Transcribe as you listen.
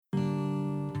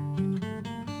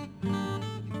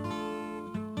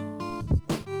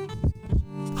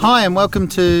Hi and welcome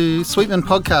to Sweetman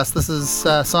podcast. This is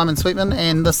Simon Sweetman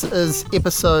and this is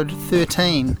episode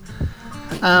 13.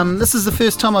 This is the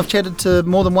first time I've chatted to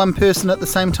more than one person at the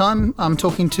same time. I'm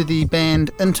talking to the band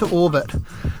Into Orbit.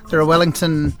 They're a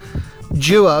Wellington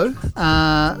duo.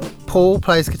 Paul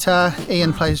plays guitar,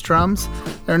 Ian plays drums.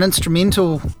 They're an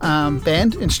instrumental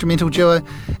instrumental duo,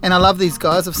 and I love these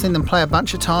guys. I've seen them play a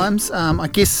bunch of times. I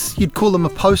guess you'd call them a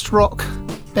post-rock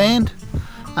band.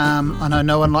 I know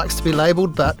no one likes to be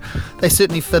labelled, but they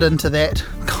certainly fit into that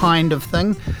kind of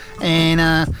thing. And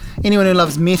anyone who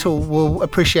loves metal will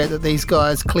appreciate that these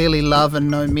guys clearly love and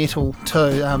know metal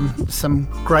too. Some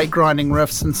great grinding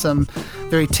riffs and some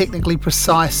very technically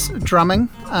precise drumming.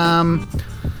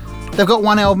 They've got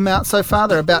one album out so far.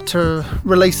 They're about to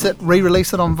re-release it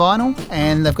on vinyl,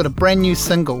 and they've got a brand new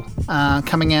single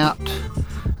coming out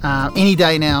any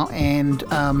day now, and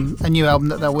a new album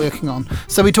that they're working on.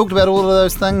 So we talked about all of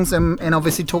those things, and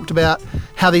obviously talked about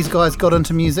how these guys got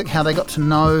into music, how they got to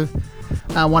know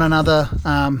one another,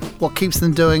 what keeps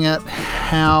them doing it,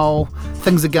 how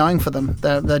things are going for them.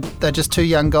 They're just two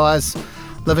young guys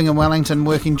living in Wellington,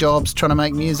 working jobs, trying to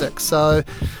make music. So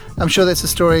I'm sure that's a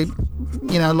story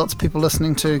lots of people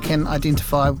listening to can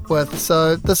identify with.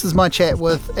 So this is my chat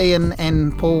with Ian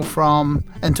and Paul from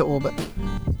Into Orbit.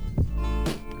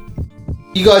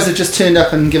 You guys have just turned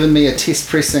up and given me a test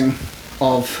pressing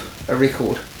of a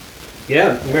record.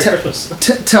 Yeah, Merry Christmas.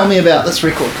 Tell me about this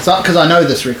record, because I know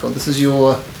this record. This is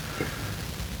your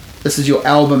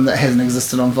album that hasn't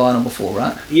existed on vinyl before,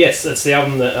 right? Yes, it's the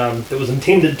album that was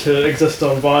intended to exist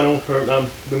on vinyl for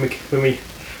when we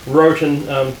wrote and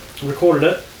recorded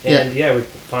it, and we've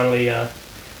finally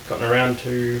gotten around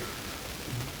to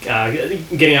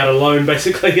getting out a loan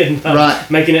basically and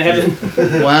making it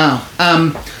happen. Wow.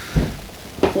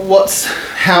 When's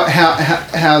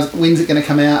it going to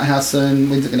come out? How soon?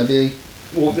 When's it going to be?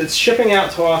 Well, it's shipping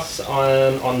out to us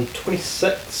on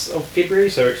 26th of February,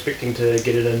 so we're expecting to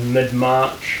get it in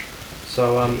mid-March.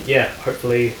 So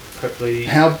hopefully.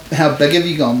 How big have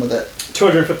you gone with it?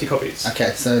 250 copies.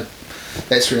 Okay, so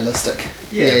that's realistic.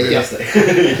 Yeah. Realistic.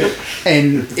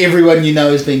 And everyone you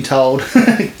know has been told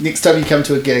next time you come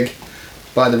to a gig,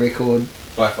 buy the record.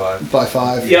 By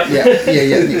five. Yep. Yeah.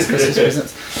 Next Christmas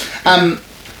presents.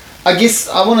 I guess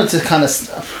I wanted to kind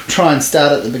of try and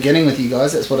start at the beginning with you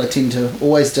guys. That's what I tend to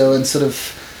always do, and sort of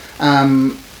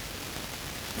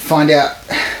find out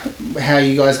how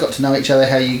you guys got to know each other,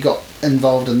 how you got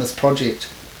involved in this project,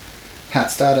 how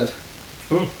it started.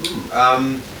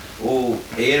 Well,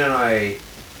 Ian and I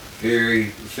very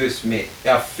first met.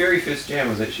 Our very first jam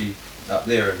was actually up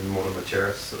there in Mortimer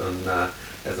Terrace, and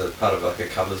as a part of like a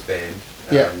covers band.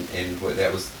 And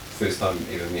that was the first time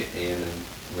I ever met Ian, and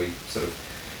we sort of.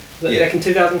 Back in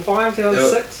 2005,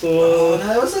 2006, or? Oh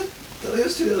no, it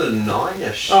was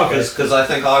 2009ish. Oh, okay. Because I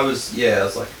think I was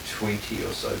like 20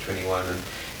 or so, 21,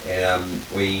 and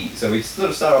we sort of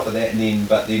started off with that, and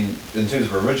then in terms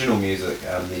of original music,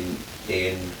 then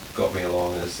Ian got me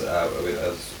along as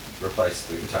replaced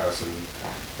the guitarist in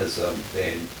his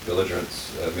band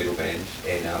Belligerent's metal band,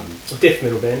 and death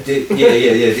metal band. Death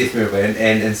metal band,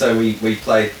 and so we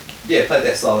played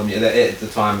that style of music. At the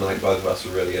time, like both of us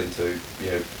were really into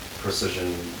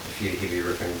precision, heavy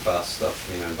riffing, fast stuff,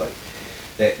 like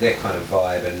that kind of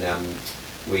vibe, and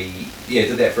we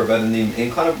did that for a bit, and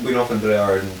then kind of went off and did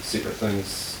our own separate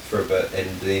things for a bit, and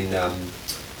then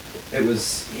it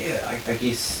was I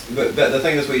guess, but the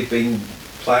thing is we'd been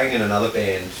playing in another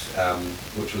band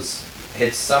which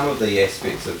had some of the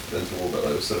aspects of Into Orbit.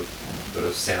 It was sort of bit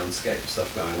of soundscape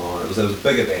stuff going on. It was a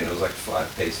bigger band. It was like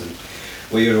 5-piece, and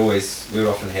we would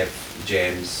often have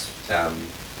jams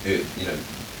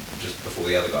just before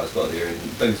the other guys got there, and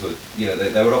things would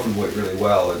they would often work really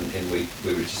well, and we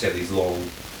would just have these long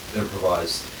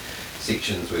improvised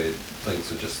sections where things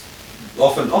were just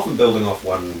often building off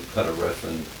one kind of riff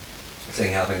and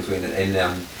seeing how things went, and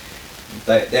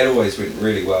that always went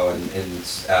really well, and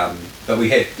but we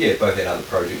had both had other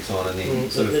projects on, and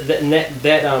then sort of that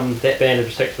band in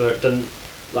particular, it didn't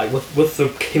with the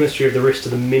chemistry of the rest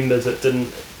of the members, it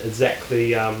didn't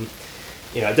exactly it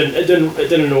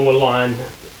didn't all align,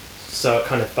 so it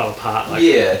kind of fell apart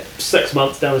 6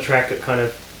 months down the track. It kind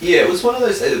of it was one of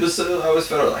those. It was I always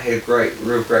felt like it had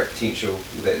real great potential,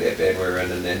 that band we were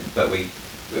in, and then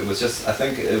it was just, I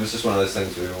think it was just one of those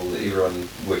things where everyone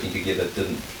working together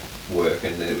didn't work,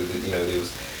 and there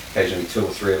was occasionally 2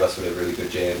 or 3 of us would have really good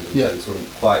jams, and things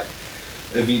wouldn't quite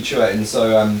eventuate. And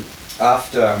so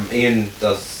after Ian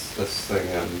does this thing,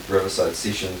 Riverside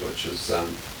Sessions, which is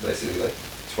basically like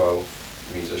 12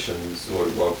 musicians, or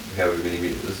well, however many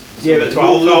musicians. Yeah, but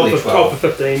 12 for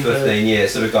 15. 15, yeah,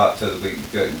 sort of got up to, we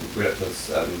went up to this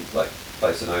like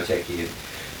place in Otaki and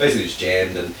basically just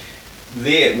jammed, and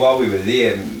there, while we were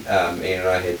there, Ian and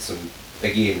I had some,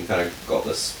 again, kind of got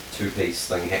this two-piece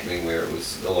thing happening where it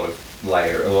was a lot of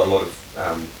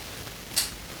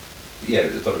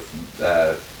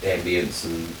ambience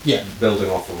and building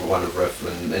off of one of riff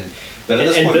but at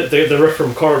this point, the riff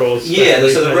from Corridors.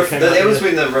 So the riff that was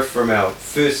when the riff from our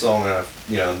first song, on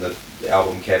the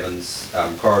album Caverns,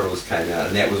 Corridors came out,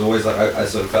 and that was always like I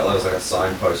sort of felt like it was like a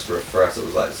signpost riff for us. It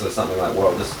was like sort of something like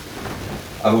what this.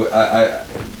 I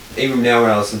even now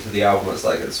when I listen to the album, it's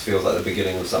like it feels like the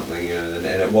beginning of something,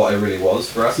 and what it really was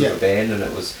for us as a band, and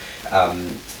it was.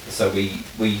 So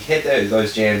we had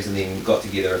those jams, and then got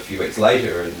together a few weeks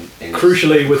later, and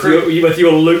crucially with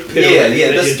your loop pedal.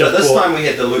 This time we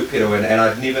had the loop pedal, and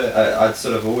I'd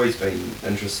sort of always been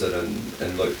interested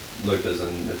in loopers,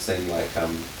 and it seemed like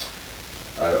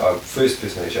our first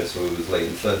person I chose was Lee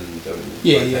and Flynn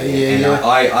doing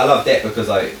I loved that because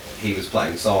he was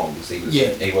playing songs.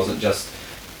 He wasn't just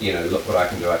look what I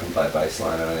can do. I can play a bass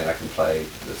line, and then I can play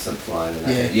the synth line.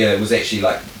 And it was actually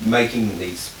like making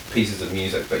these pieces of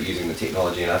music, but using the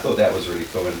technology, and I thought that was really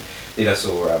cool. And then I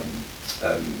saw,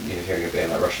 hearing a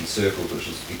band like Russian Circles, which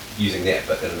was using that,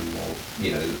 but in a more,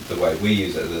 the way we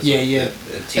use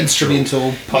it.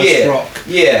 Instrumental post-rock.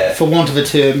 For want of a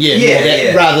term.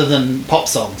 Rather than pop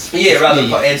songs.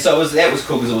 And so that was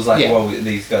cool because it was like, well,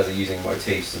 these guys are using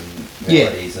motifs and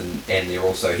melodies, and they're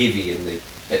also heavy, and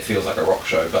it feels like a rock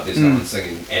show, but there's no one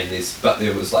singing, but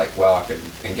there was like, wow, I can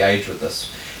engage with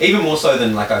this. Even more so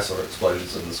than like I saw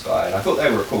Explosions in the Sky, and I thought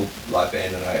they were a cool live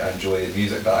band, and I enjoy their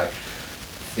music, but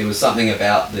there was something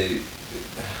about the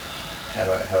how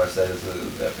do I say this?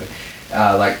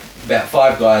 Like about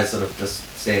five guys sort of just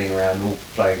standing around, all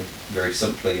playing very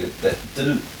simply, that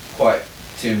didn't quite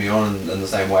turn me on in the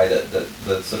same way that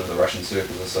the sort of the Russian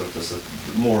Circles are sort of just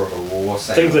more of a raw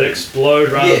sound. Things that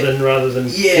explode rather than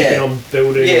keeping on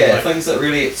building. Things that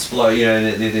really explode.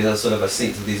 And there's sort of a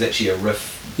sense that there's actually a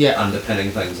riff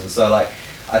underpinning things, and so like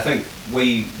I think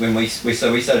we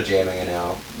started jamming in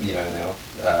our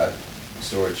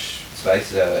storage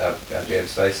space, our jam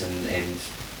space, and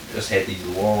just had these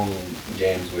long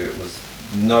jams where it was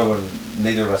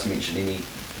neither of us mentioned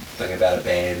anything about a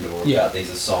band or about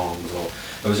these are songs, or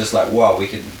it was just like, wow, we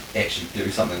could actually do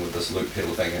something with this loop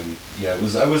pedal thing. And I've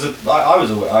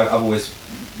always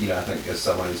I think as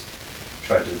someone who's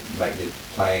tried to make their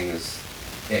playing as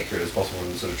accurate as possible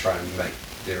and sort of try and make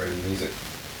their own music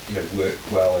work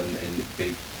well and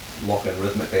be lock in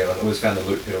rhythmically, I've always found the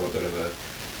loop pedal a bit of a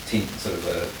tense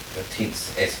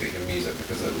aspect of music,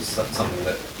 because it was something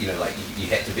that you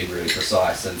had to be really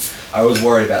precise, and I was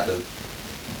worried about the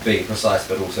being precise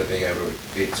but also being able to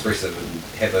be expressive and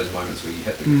have those moments where you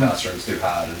hit the guitar strings too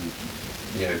hard and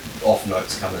off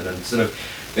notes come in, and sort of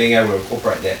being able to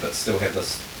incorporate that but still have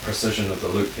this precision of the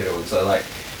loop pedal. And so I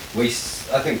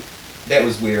think that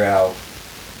was where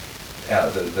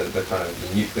the kind of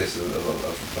the nucleus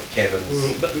of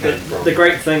Caverns. But the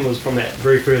great thing was from that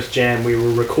very first jam we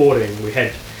were recording. We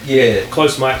had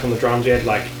close mics on the drums. We had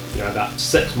about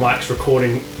 6 mics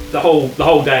recording the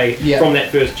whole day from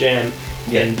that first jam.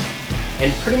 And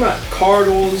pretty much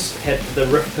Corridors the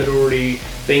riff had already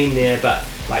been there, but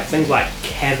like things like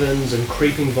Caverns and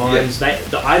Creeping Vines,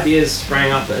 the ideas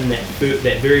sprang up in that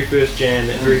very first jam,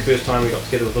 that very first time we got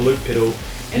together with the loop pedal.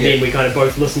 And then we kind of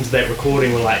both listened to that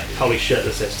recording. We're like, "Holy shit,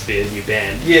 this has to be a new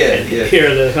band."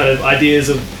 Here are the kind of ideas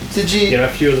of a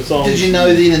few of the songs. Did you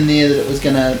know then and there that it was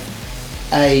gonna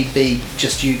A, be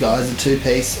just you guys, a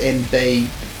two-piece, and B,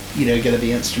 going to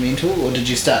be instrumental, or did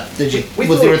you start?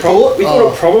 Was there a thought? We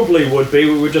thought it probably would be.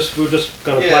 We were just going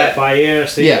to play it by ear.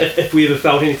 See if we ever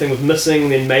felt anything was missing,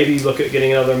 then maybe look at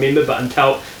getting another member. But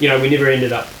until we never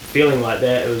ended up feeling like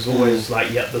that. It was always like,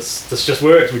 this just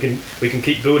works. We can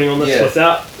keep building on this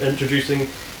without introducing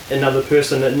another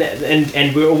person,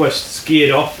 and we're almost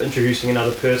scared off introducing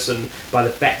another person by the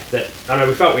fact that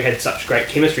we felt we had such great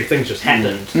chemistry. Things just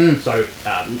happened so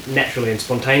naturally and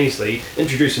spontaneously.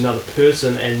 Introduce another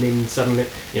person, and then suddenly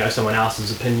someone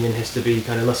else's opinion has to be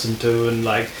kind of listened to, and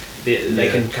like they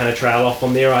can kind of trail off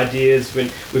on their ideas when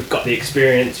we've got the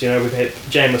experience. We've had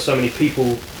jam with so many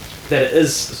people that it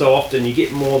is so often you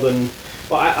get more than.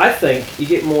 Well, I think you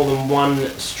get more than one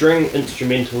string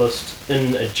instrumentalist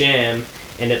in a jam,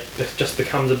 and it just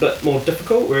becomes a bit more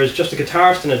difficult, whereas just a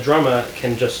guitarist and a drummer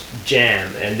can just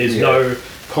jam, and there's no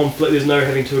conflict, there's no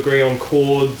having to agree on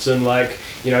chords, and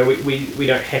we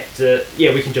don't have to,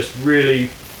 we can just really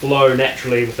flow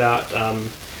naturally without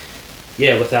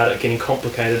it getting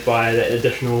complicated by that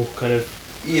additional kind of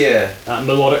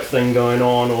melodic thing going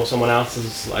on, or someone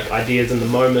else's like ideas in the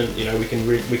moment. You know, we can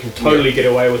totally get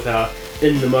away with our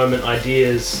in the moment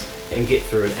ideas and get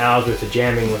through an hour's worth of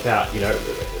jamming without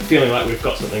feeling like we've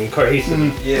got something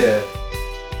cohesive. Yeah.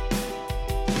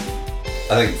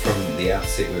 I think from the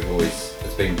outset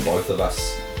it's been both of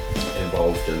us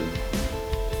involved in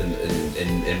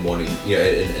wanting,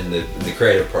 in the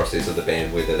creative process of the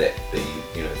band, whether that be,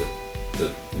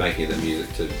 the making of the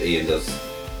music to Ian does,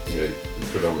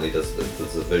 predominantly does the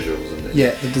visuals and the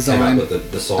design, came up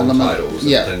with the song titles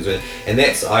and things. And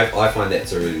that's, I find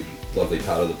that's a really lovely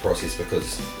part of the process, because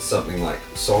something like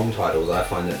song titles, I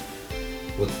find that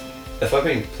if I've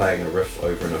been playing a riff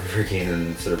over and over again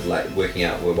and sort of like working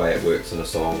out the way it works in a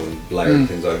song and layering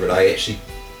things over it, I actually,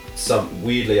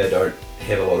 weirdly, I don't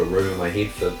have a lot of room in my head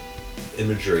for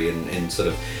imagery and sort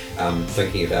of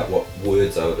thinking about what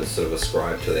words I would sort of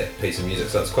ascribe to that piece of music.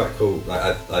 So it's quite cool.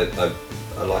 I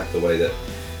like the way that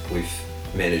we've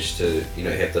managed to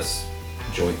have this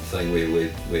joint thing where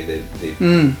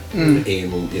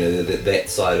Ian will, that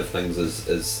side of things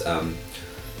is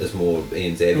more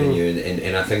Ian's avenue,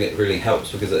 and I think it really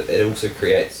helps, because it also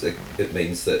creates it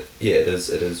means that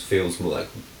it feels more like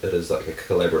it is like a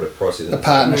collaborative process, a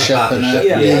partnership.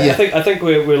 I think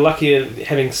we're lucky at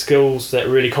having skills that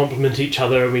really complement each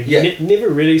other, and we never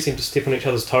really seem to step on each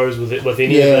other's toes with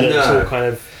any of it. It's all kind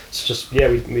of, it's just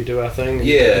we do our thing, and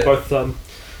we both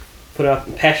put our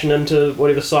passion into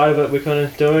whatever side of it we're kind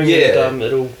of doing, and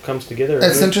it all comes together.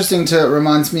 It's interesting it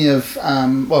reminds me of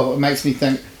it makes me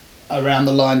think around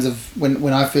the lines of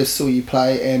when I first saw you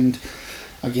play, and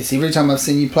I guess every time I've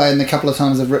seen you play and the couple of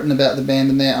times I've written about the band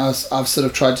and that, I've sort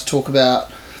of tried to talk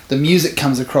about the music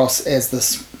comes across as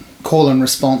this call and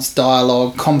response,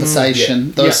 dialogue,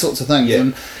 conversation, those sorts of things,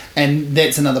 and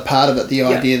that's another part of it, the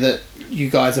idea that you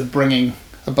guys are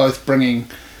both bringing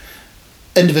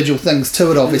individual things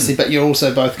to it, obviously, but you're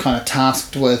also both kind of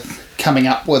tasked with coming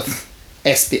up with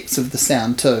aspects of the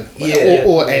sound too,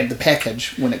 and the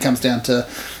package when it comes down to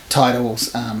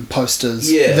titles, posters,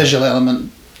 visual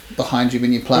element behind you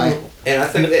when you play. And I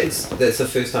think that's the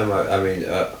first time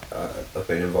I've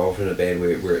been involved in a band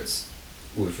where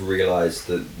we've realised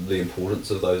the importance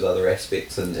of those other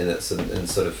aspects, and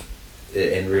sort of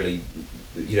really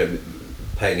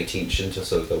paying attention to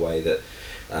sort of the way that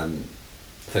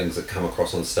things that come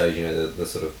across on stage, the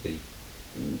sort of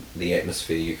the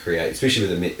atmosphere you create, especially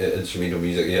with the instrumental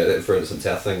music. For instance,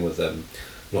 our thing with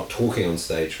not talking on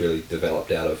stage really developed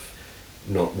out of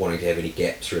not wanting to have any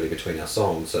gaps really between our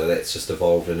songs, so that's just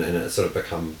evolved and it's sort of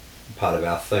become part of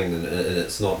our thing, and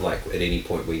it's not like at any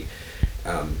point we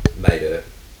made a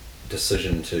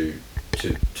decision to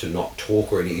not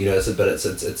talk or any, but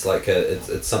it's like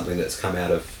it's something that's come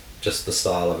out of just the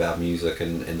style of our music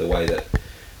and the way that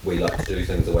we like to do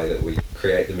things, the way that we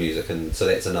create the music, and so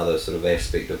that's another sort of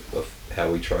aspect of how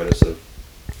we try to sort of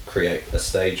create a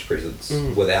stage presence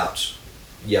without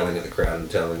yelling at the crowd and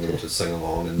telling them to sing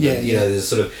along, and there's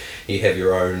sort of, you have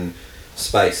your own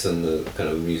space in the kind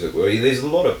of music where there's a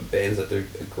lot of bands that do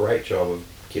a great job of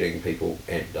getting people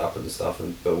amped up and stuff,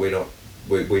 but we don't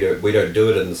do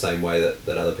it in the same way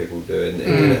that other people do, and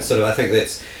it's sort of, I think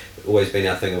that's always been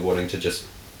our thing of wanting to just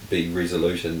be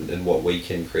resolute in what we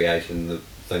can create and the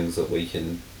things that we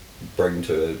can bring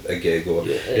to a gig, or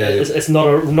it's not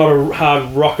a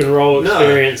hard rock and roll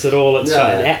experience at all. It's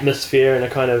an atmosphere and a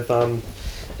kind of an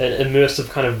immersive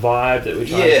kind of vibe that we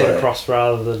try to put across,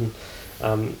 rather than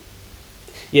a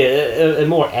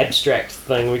more abstract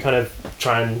thing. We kind of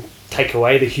try and take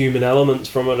away the human elements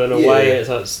from it in a way,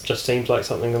 so it just seems like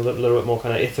something a little bit more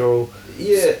kind of ethereal.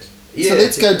 So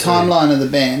let's go timeline of the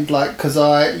band, because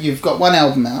you've got one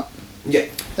album out. Yeah.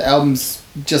 The album's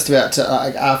just about to,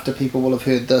 after people will have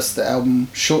heard this, the album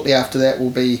shortly after that will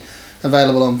be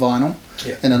available on vinyl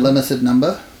in a limited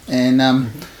number, and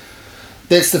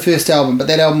that's the first album, but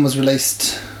that album was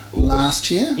released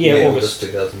last year. August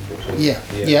 2014.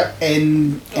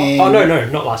 And no,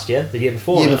 not last year, the year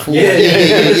before.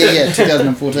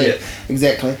 2014.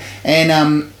 Exactly.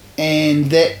 And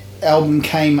that album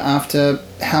came after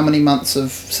how many months of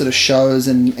sort of shows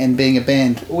and being a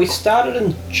band? We started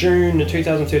in June of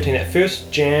 2013. That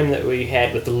first jam that we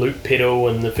had with the loop pedal,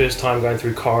 and the first time going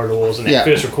through corridors, and that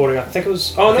first recording, I think it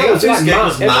was... it was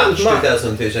March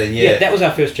 2013, Yeah, that was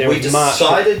our first jam. We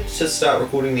decided to start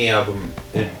recording the album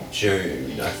in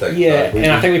June, I think. Yeah,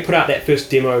 and I think we put out that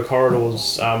first demo,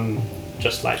 Corridors,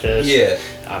 just like the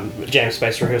jam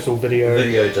space rehearsal video.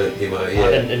 Demo,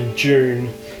 in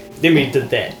June. Then we did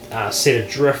that Set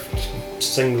Adrift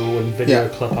single and video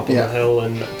clip up on the hill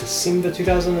in December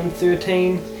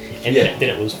 2013, and then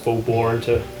it was full bore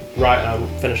into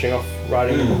finishing off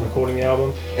writing and recording the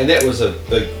album. And that was a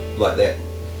big, like that,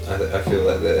 I feel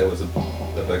like that was a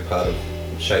big part of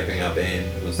shaping our band.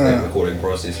 It was that recording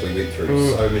process. We went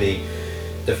through so many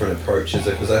different approaches,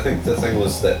 because I think the thing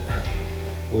was that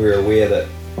we were aware that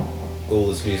all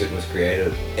this music was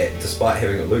created, despite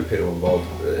having a loop pedal involved,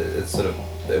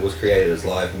 it was created as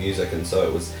live music, and so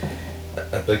it was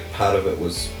a big part of it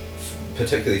was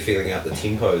particularly feeling out the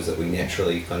tempos that we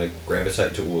naturally kind of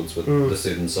gravitate towards with the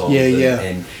certain songs.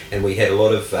 And we had a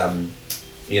lot of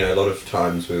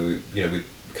times where we'd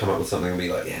come up with something and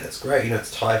be like, yeah, that's great,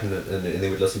 it's tight, and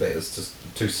then we'd listen back, it's just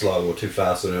too slow or too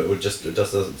fast, and it just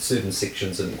certain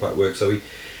sections didn't quite work. So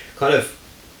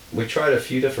we tried a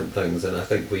few different things, and I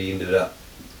think we ended up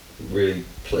really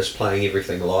playing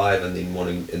everything live, and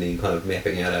then kind of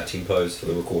mapping out our tempos for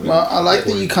the recording. Well, I like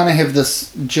that you kind of have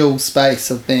this dual space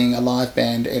of being a live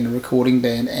band and a recording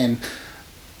band, and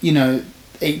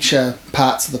each are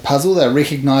parts of the puzzle. They're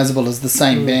recognisable as the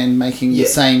same band making the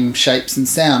same shapes and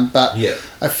sound, but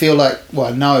I feel like,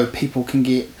 people can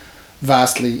get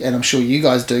vastly, and I'm sure you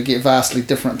guys do, get vastly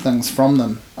different things from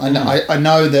them. I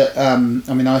know that,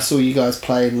 I saw you guys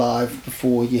play live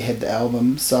before you had the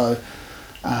album, so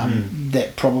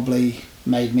that probably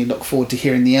made me look forward to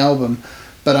hearing the album.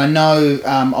 But I know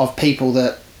of people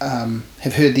that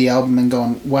have heard the album and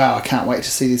gone, wow, I can't wait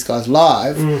to see these guys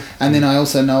live. And then I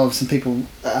also know of some people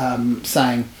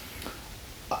saying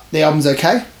the album's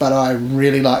okay, but I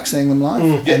really like seeing them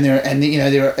live. And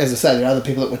there, as I say, there are other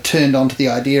people that were turned on to the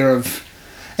idea of,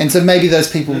 and so maybe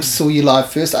those people saw you live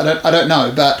first. I don't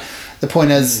know, but the point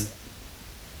is,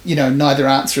 neither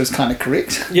answer is kind of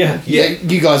correct.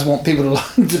 You guys want people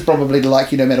to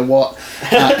like you no matter what.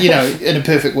 In a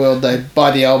perfect world, they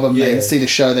buy the album, they see the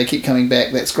show, they keep coming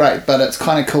back. That's great, but it's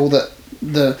kind of cool that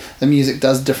the music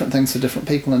does different things for different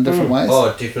people in different ways.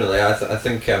 Oh, definitely. I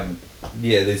think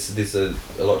there's a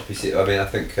lot to be said. I mean, I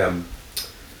think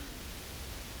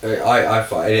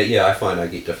I find I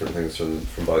get different things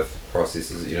from both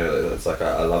processes. It's like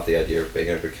I love the idea of being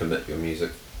able to commit your music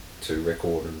to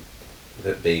record and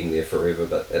it being there forever,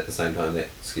 but at the same time that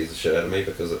scares the shit out of me,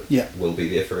 because it will be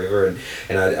there forever,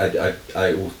 and I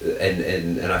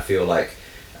feel like,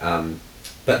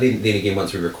 but then again,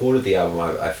 once we recorded the album,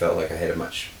 I felt like I had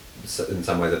in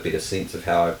some ways a better sense of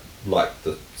how I liked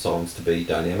the songs to be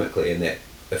dynamically, and that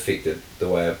affected the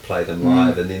way I play them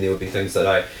live. And then there would be things that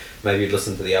I maybe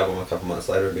listen to the album a couple months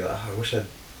later and be like, I wish I'd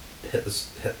hit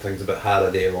things a bit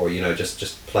harder there, or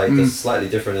just played this slightly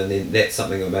different, and then that's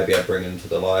something that maybe I bring into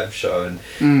the live show.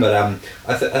 But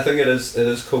I think it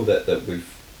is cool that we've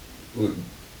and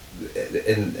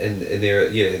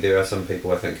there are some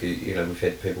people, I think, who, we've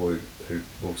had people who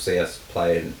will see us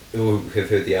play and who have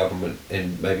heard the album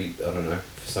and maybe, I don't know,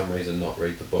 for some reason not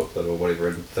read the booklet or whatever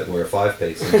and think we're a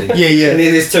 5-piece, and then, and then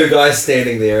there's two guys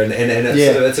standing there, and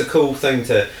it's a cool thing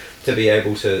to be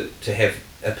able to have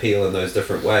appeal in those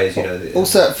different ways.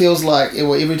 Also, it feels like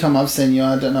every time I've seen you,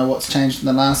 I don't know what's changed in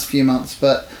the last few months,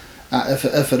 but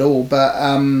if at all, but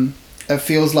it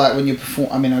feels like when you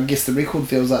perform, I guess the record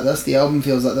feels like this, the album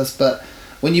feels like this, but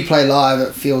when you play live,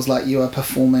 it feels like you are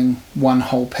performing one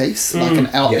whole piece, like an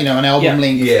album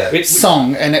length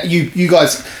song, and you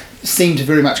guys seem to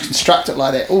very much construct it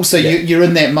like that. Also, you're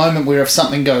in that moment where if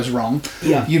something goes wrong,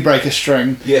 you break a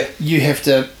string, you have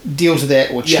to deal to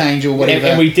that or change or whatever.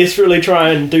 And we desperately try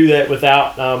and do that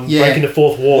without breaking the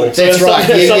fourth wall. That's right.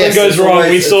 If something goes wrong,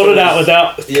 we sort it out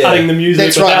without cutting the music.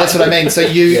 That's right. That's what I mean. So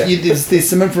there's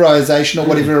some improvisation or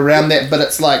whatever around that, but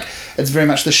it's like it's very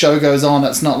much the show goes on.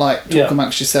 It's not like talk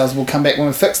amongst yourselves. We'll come back when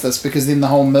we fix this, because then the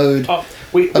whole mood of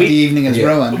the evening is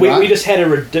ruined. We just had a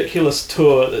ridiculous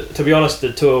tour. To be honest,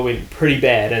 the tour went pretty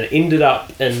bad, and it ended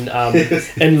up in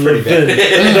Levin.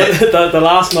 The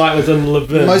last night was in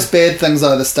Levin. Most bad things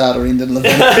either start or end in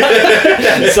Levin.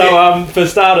 So for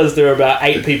starters, there were about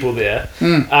 8 people there,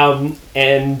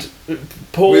 and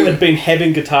Paul had been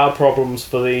having guitar problems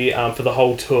for the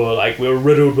whole tour. Like, we were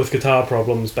riddled with guitar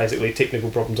problems, basically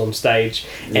technical problems on stage.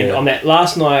 And on that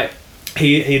last night,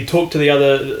 he talked to the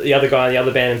other guy in the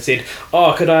other band and said,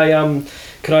 "Oh, could I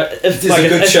there's a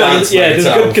good chance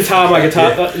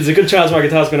my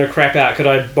guitar's going to crap out. Could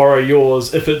I borrow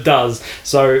yours if it does?"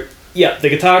 So the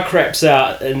guitar craps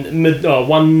out in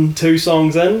 1-2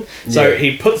 songs in. So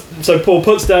Paul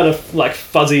puts down a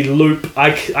fuzzy loop.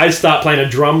 I start playing a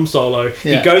drum solo.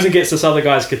 He goes and gets this other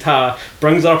guy's guitar,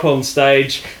 brings it up on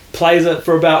stage, plays it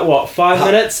for about 5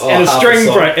 minutes, and a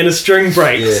string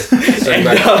break.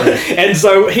 And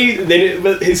so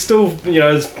he's still,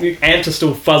 his amps are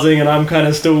still fuzzing, and I'm kind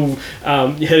of still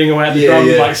hitting away at the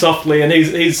drums like softly, and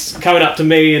he's coming up to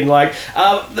me and like,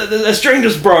 the string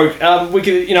just broke. We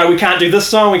can't do this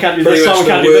song. We can't do this song. We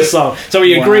can't do this song. So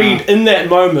we agreed in that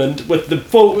moment with the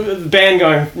full band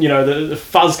going, the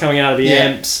fuzz coming out of the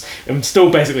amps, and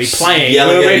still basically playing.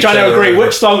 We're trying to agree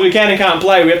which songs we can and can't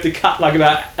play. We have to cut like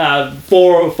about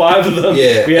 4 or 5 of them.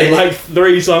 Yeah. We had like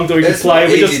 3 songs that we could play.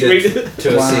 We just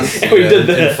to assess. We did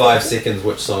that in 5 seconds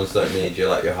which songs don't need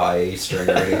your high E string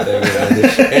or anything.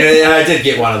 And I did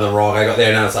get one of them wrong. I got there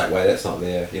and I was like, wait, that's not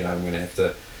there. I'm going to have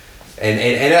to.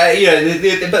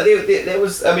 But there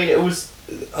was. I mean, it was.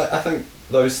 I think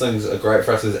those things are great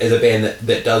for us as a band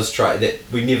that does try. That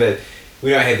we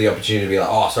don't have the opportunity to be like,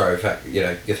 oh, sorry, fuck,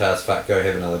 guitars, fuck, go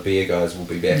have another beer, guys. We'll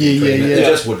be back. It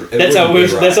just would. That's our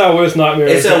worst. Right. That's our worst nightmare.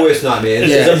 It's our worst nightmare.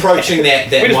 It's approaching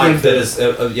that mic that is,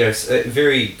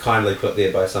 very kindly put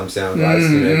there by some sound guys.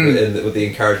 With the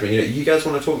encouragement. You guys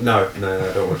want to talk? No,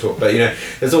 I don't want to talk. But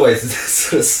there's always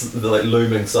this like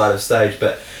looming side of stage.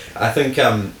 But I think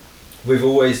we've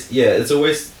always, it's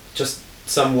always just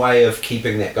some way of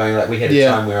keeping that going. Like we had a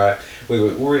time where we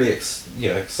were really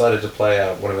excited to play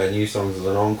one of our new songs as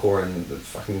an encore, and the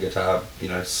fucking guitar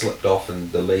slipped off and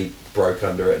the lead broke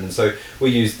under it, and so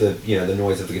we used the the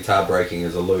noise of the guitar breaking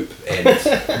as a loop, and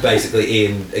basically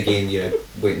Ian again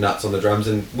went nuts on the drums,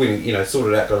 and we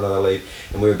sorted out, got another lead,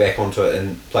 and we were back onto it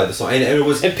and played the song, and it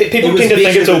was people tend to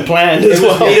think it's all planned as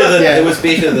well. It was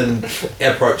better than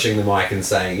approaching the mic and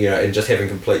saying and just having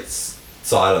complete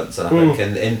silence, and I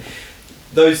think and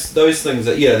those things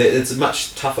that it's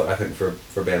much tougher, I think, for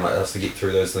a band like us to get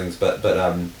through those things, but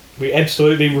we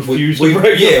absolutely refuse to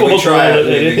break the fourth. We try it.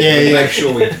 We make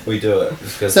sure we do it.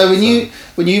 So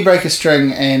when you break a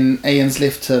string and Ian's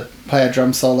left to play a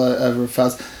drum solo over a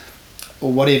fuzz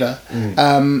or whatever,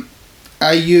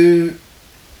 are you,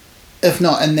 if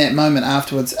not in that moment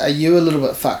afterwards, are you a little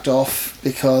bit fucked off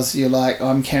because you're like,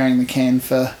 I'm carrying the can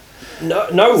for...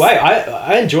 No way.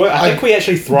 I enjoy it. I think we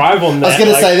actually thrive on that. I was going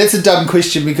to say that's a dumb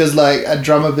question because like a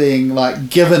drummer being like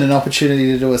given an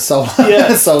opportunity to do a solo,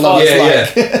 if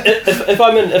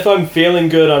I'm feeling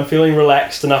good, I'm feeling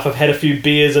relaxed enough, I've had a few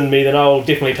beers in me, then I'll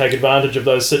definitely take advantage of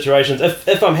those situations.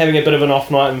 If I'm having a bit of an off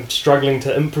night and struggling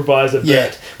to improvise a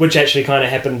bit, which actually kind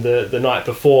of happened the night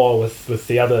before with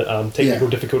the other technical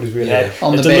difficulties we had, it's a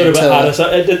little bit harder. So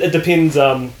it depends.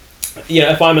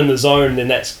 If I'm in the zone, then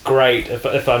that's great.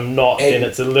 If I'm not, then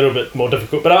it's a little bit more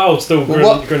difficult. But I'll still grin.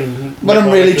 What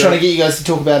I'm really trying to get you guys to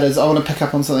talk about is I want to pick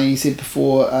up on something you said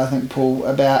before, I think, Paul,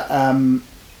 about,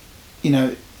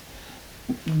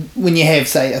 when you have,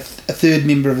 say, a third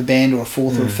member of a band or a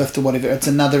fourth or a fifth or whatever, it's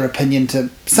another opinion to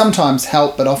sometimes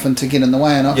help, but often to get in the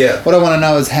way. And what I want to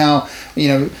know is how,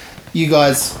 you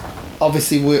guys...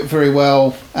 obviously work very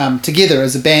well together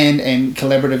as a band and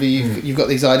collaboratively. You've got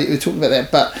these ideas. We talked about that,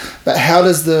 but how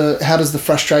does the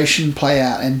frustration play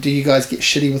out? And do you guys get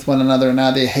shitty with one another? And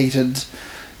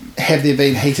have there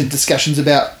been heated discussions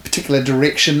about particular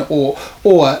direction or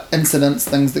incidents,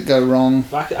 things that go wrong?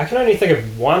 I can only think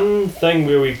of one thing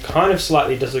where we kind of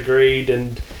slightly disagreed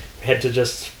and had to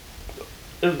just.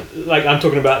 Like I'm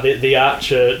talking about the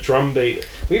Archer drum beat.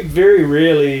 We very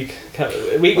rarely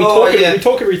we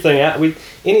talk everything out.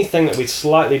 Anything that we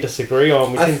slightly disagree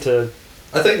on, we tend to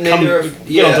get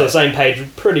onto the same page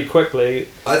pretty quickly.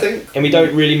 I think, and we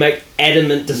don't really make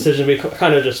adamant decisions. We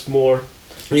kind of just more.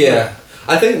 Yeah,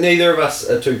 I think neither of us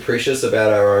are too precious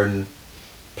about our own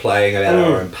playing, about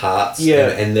our own parts. Yeah,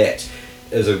 and that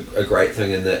is a great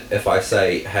thing. In that, if I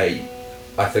say, "Hey,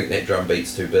 I think that drum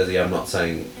beat's too busy," I'm not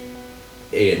saying,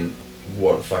 Ian,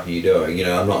 what the fuck are you doing?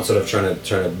 I'm not sort of trying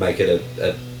to make it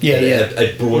a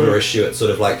broader issue. It's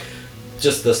sort of like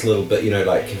just this little bit,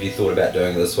 like have you thought about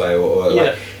doing it this way or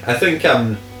like I think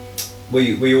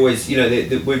we always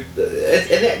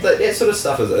that sort of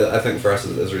stuff is I think for us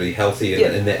is really healthy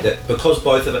and that because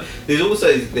both of it there's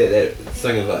also that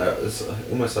thing of it's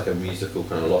almost like a musical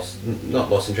kind of not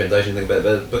lost in translation thing,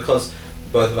 but because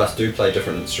both of us do play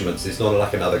different instruments, there's not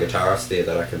like another guitarist there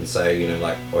that I can say,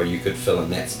 or you could fill in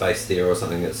that space there or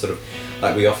something. That's sort of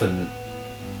like we often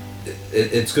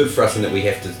it's good for us in that we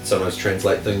have to sometimes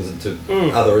translate things into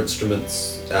other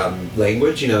instruments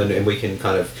language, and we can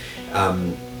kind of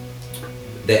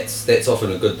that's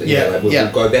often a good thing.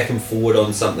 We'll go back and forward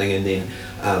on something, and then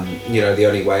the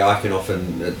only way I can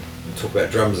often talk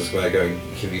about drums is by going,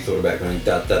 have you thought about going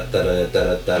da da da da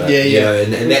da da da,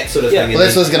 and that sort of thing. Well,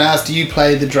 that's what I was going to ask. Do you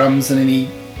play the drums in any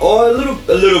Oh, a little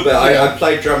bit. Yeah. I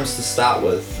played drums to start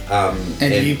with. And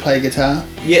do you play guitar?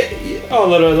 Yeah. Oh, a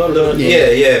little.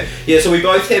 Yeah. So we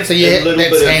both have So a little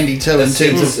that's bit handy too in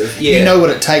terms of yeah. you know what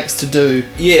it takes to do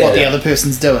what the other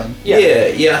person's doing.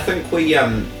 Yeah. I think we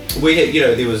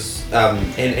had, there was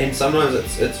and sometimes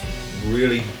it's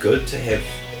really good to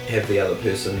have the other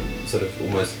person sort of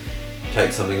almost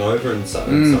take something over in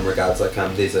some regards. Like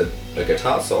there's a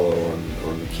guitar solo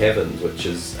on Caverns, which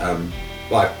is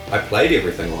I played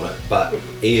everything on it, but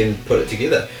Ian put it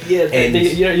together. Yeah, and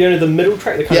the middle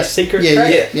track, the kind of secret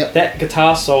track. Yeah. That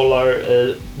guitar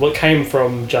solo, what came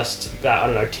from just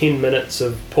about 10 minutes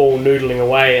of Paul noodling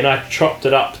away, and I chopped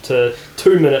it up to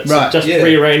 2 minutes and just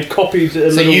rearranged, copied.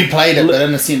 So you played it, but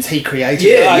in a sense he created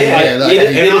it. I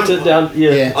edited it down.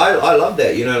 Yeah. I love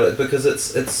that, because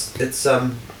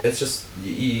it's just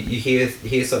you hear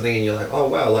something and you're like, oh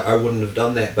wow, like I wouldn't have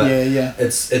done that, but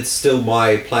it's still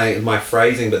my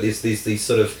phrasing, but there's these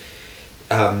sort of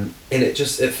and it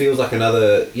feels like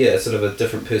another sort of a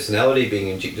different personality being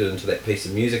injected into that piece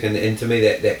of music, and to me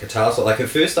that guitar solo, like at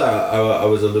first I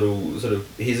was a little sort of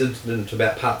hesitant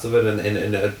about parts of it,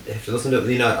 and I have to listen to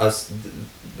it. I was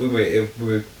when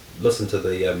we listened to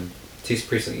the test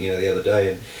pressing the other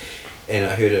day, and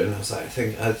I heard it and I was like,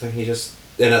 I think he just.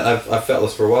 And I've felt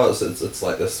this for a while. It's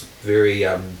like this very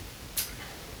kind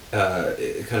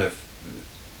of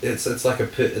it's like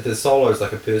the solo is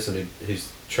like a person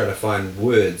who's trying to find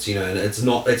words, and it's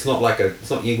not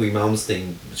Yngwie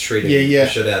Malmsteen shredding the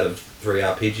shit out of 3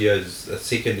 arpeggios a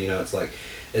second. It's like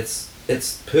it's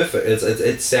perfect.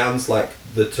 It sounds like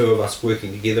the two of us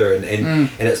working together, and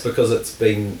it's because it's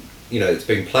been. It's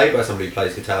being played by somebody who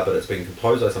plays guitar, but it's being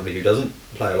composed by somebody who doesn't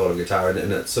play a lot of guitar,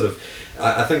 and it's sort of,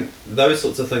 I think those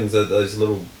sorts of things are those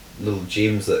little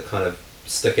gems that kind of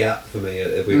stick out for me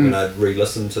when I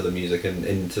re-listen to the music,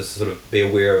 and to sort of be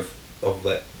aware of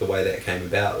that, the way that came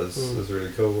about is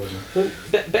really cool. And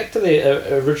back to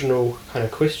the original kind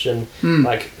of question,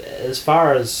 like as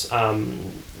far as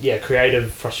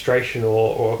creative frustration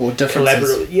or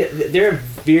differences. collaborative, there are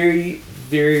very,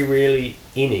 very rarely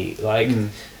any. Like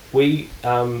we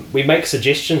make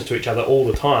suggestions to each other all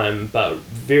the time, but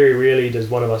very rarely does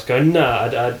one of us go, I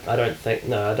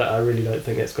really don't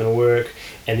think that's going to work,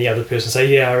 and the other person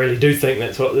say, yeah, I really do think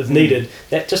that's what is needed.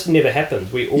 That just never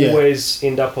happens. We always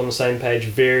end up on the same page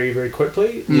very, very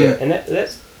quickly, and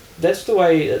that's the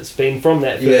way it's been from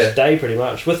that first day, pretty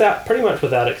much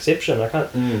without exception. I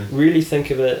can't really think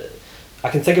of it. I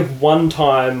can think of one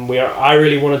time where I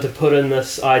really wanted to put in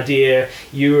this idea,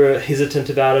 you were hesitant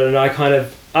about it, and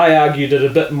I argued it a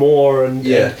bit more, and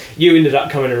you ended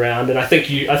up coming around, and I think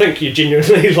you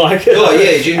genuinely like it. Oh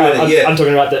yeah, genuinely. I'm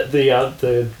talking about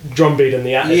the drum beat and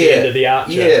at the end of the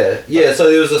archer. Yeah. So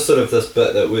there was a sort of this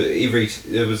bit that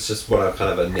it was just one of kind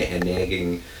of a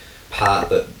nagging part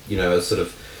that sort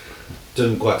of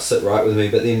didn't quite sit right with me.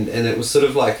 But then, and it was sort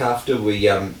of like after we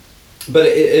but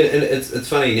it's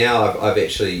funny now. I've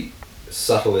actually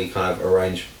subtly kind of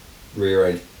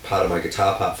rearranged part of my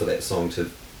guitar part for that song to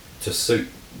suit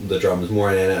the drums more,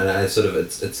 and I sort of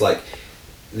it's like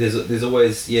there's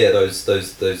always those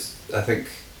I think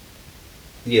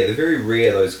they're very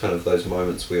rare, those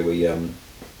moments where we have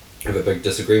a big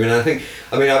disagreement. And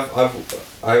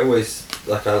I always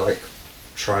I like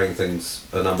trying things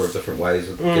a number of different ways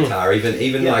with guitar,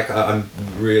 even like I'm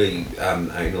really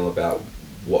anal about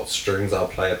what strings I'll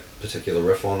play a particular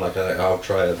riff on. Like I'll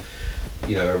try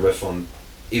a riff on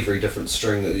every different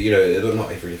string, not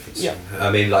every different string.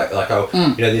 I mean, like I'll,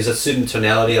 there's a certain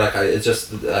tonality. Like it's just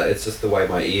the way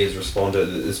my ears respond to it,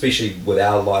 especially with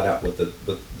our lineup with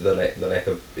the lack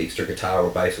of extra guitar or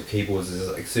bass or keyboards.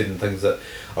 There's like certain things that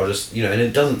I'll just and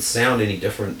it doesn't sound any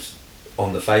different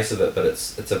on the face of it, but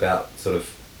it's about sort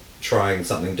of trying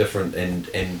something different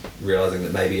and realising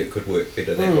that maybe it could work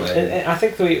better that way. And I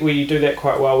think we do that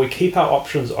quite well. We keep our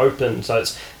options open, so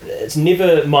it's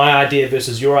never my idea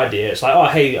versus your idea. It's like, oh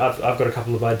hey, I've got a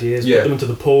couple of ideas, put them into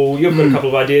the pool, you've got a couple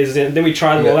of ideas, and then we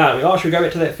try them all out. We should we go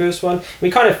back to that first one? We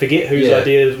kind of forget whose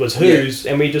idea was whose,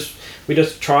 and we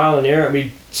just trial and error, and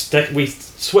we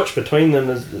switch between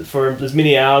them for as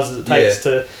many hours as it takes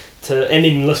to and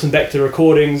then listen back to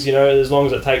recordings, as long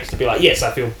as it takes to be like, yes,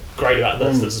 I feel great about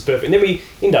this, this is perfect. And then we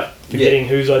end up forgetting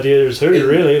whose idea is who,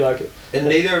 really. And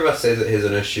neither of us has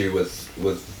an issue with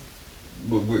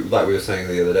like we were saying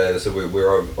the other day, so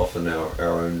we're often our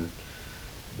own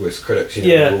worst critics,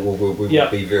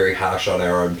 we'll be very harsh on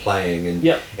our own playing, and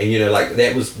like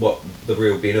that was what the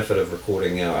real benefit of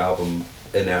recording our album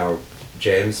in our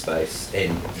jam space,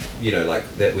 and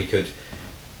like that we could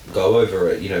go over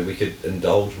it. You know, we could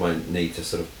indulge my need to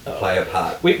sort of play a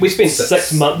part. We spent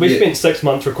 6 months. We spent 6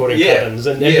 months recording Caverns,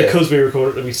 and because we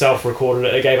recorded it, we self-recorded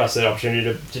it. It gave us the opportunity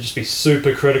to just be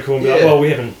super critical and be like, well, we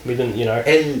didn't, you know.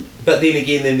 But then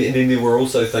again, then there were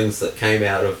also things that came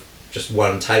out of just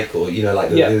one take, or you know, like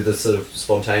the sort of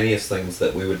spontaneous things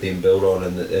that we would then build on,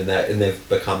 and they've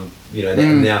become, you know,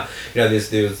 and now, you know,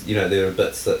 there are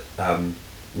bits that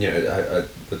you know,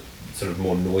 I sort of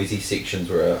more noisy sections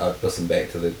where I'd listen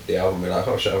back to the album and be like,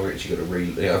 oh shit, I've actually got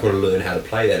to I've got to learn how to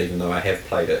play that, even though I have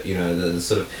played it, you know. And there's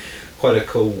sort of quite a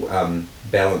cool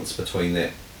balance between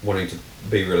that, wanting to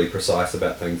be really precise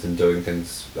about things and doing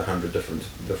things 100 different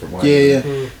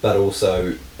ways, but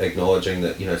also acknowledging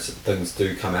that, you know, things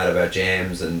do come out of our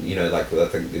jams, and you know, like I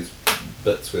think there's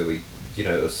bits where we, you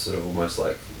know, it's sort of almost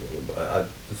like I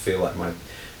feel like my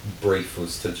brief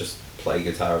was to just play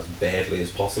guitar as badly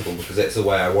as possible, because that's the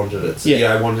way I wanted it to, you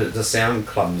know, I wanted it to sound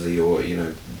clumsy, or you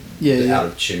know, out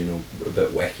of tune, or a bit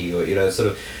wacky, or you know, sort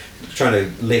of trying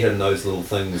to let in those little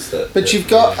things that. But you've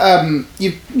got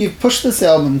you've pushed this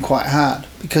album quite hard,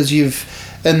 because you've,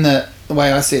 in the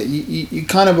way I see it, you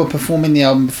kind of were performing the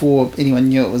album before anyone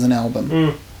knew it was an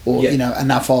album, or you know,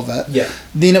 enough of it.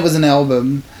 Then it was an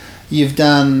album. You've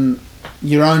done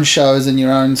your own shows and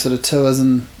your own sort of tours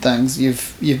and things.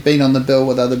 You've been on the bill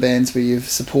with other bands where you've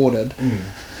supported,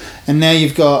 and now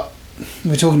you've got,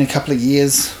 we're talking a couple of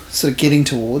years sort of getting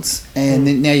towards, and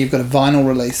then now you've got a vinyl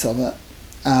release of it.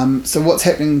 So what's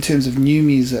happening in terms of new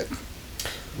music?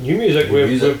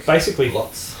 We're basically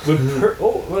lots.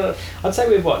 I'd say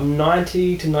we've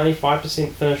 90 to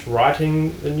 95% finished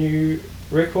writing the new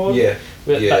record.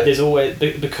 But there's always,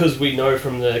 because we know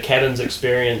from the Caverns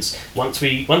experience, once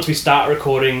we start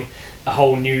recording, a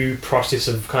whole new process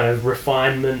of kind of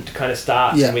refinement kind of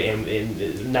starts,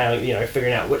 and nailing, you know,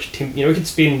 figuring out which you know, we could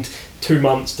spend 2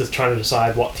 months just trying to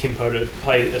decide what tempo to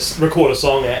record a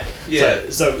song at.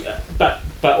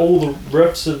 But all the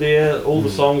riffs are there, all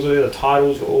the songs are there, the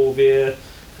titles are all there.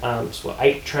 It's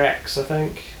 8 tracks, I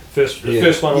think. The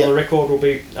first one on the record will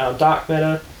be Dark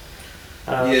Matter.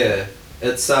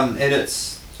 It's and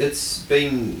it's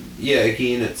been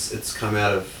again, it's come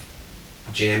out of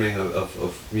jamming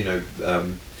of you know,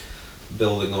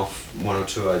 building off one or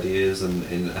two ideas,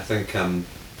 and I think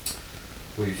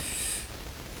we've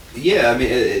I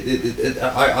mean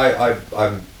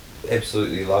I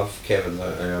absolutely love Caverns.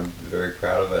 I'm very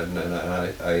proud of it, and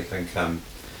I think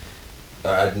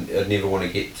I'd never want to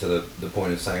get to the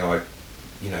point of saying, our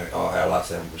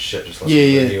last album was shit, just listen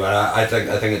to the new one. I think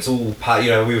it's all part, you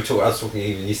know, I was talking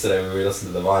even yesterday when we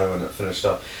listened to the vinyl and it finished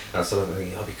up, and I was sort of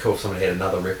thinking, it'd be cool if someone had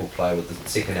another record player with the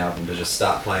second album to just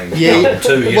start playing album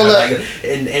 2, you know, like,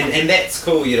 and that's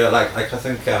cool, you know, like I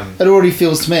think it already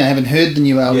feels to me, I haven't heard the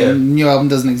new album. The new album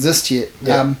doesn't exist yet,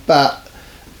 but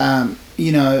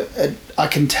you know, I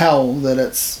can tell that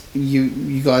it's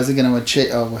you guys are going to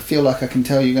achieve, I feel like I can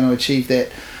tell you're going to achieve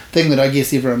that thing that I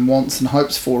guess everyone wants and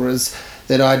hopes for, is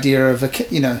that idea of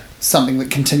something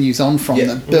that continues on from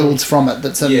that builds from it,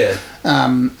 that's in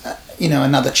you know,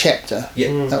 another chapter,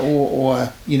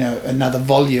 or you know, another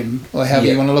volume, or however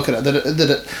you want to look at it, that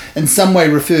it in some way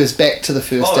refers back to the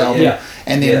first album,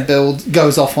 and then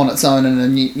goes off on its own in a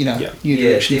new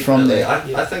direction from there.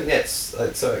 I think that's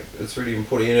it's really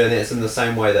important, you know, and that's in the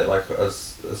same way that, like, I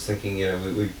was thinking, you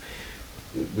know,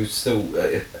 we still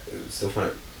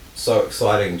find it so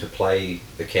exciting to play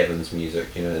the Caverns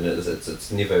music, you know, and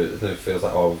it never feels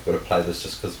like, we've got to play this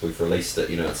just because we've released it,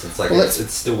 you know. It's like,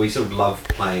 it's still, we sort of love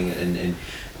playing it, and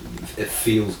it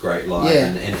feels great live,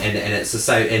 and it's the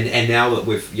same, and now that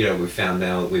we've found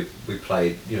now that we've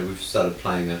played, you know, we've started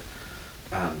playing a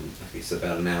I guess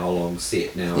about an hour long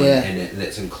set now, and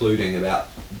that's including about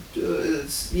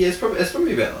it's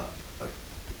probably about like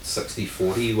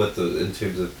 60-40 with in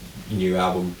terms of new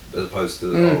album as opposed to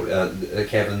the old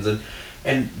Caverns,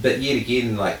 but yet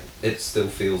again, like, it still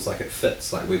feels like it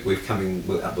fits. Like we've coming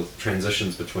up with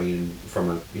transitions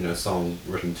from a song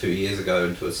written 2 years ago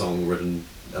into a song written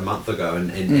a month ago,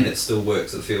 and it still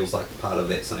works. It feels like part of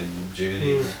that same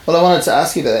journey. Well, I wanted to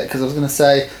ask you about that, because I was going to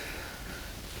say,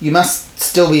 you must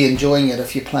still be enjoying it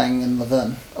if you're playing in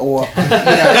Levin, or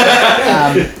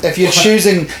if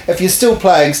you're still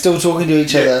playing, still talking to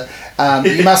each other.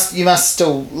 You must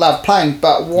still love playing.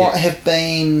 But what have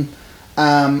been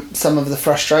some of the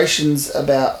frustrations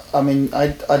about? I mean, I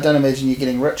don't imagine you're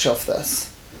getting rich off this.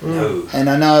 No.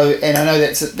 And I know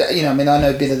that's I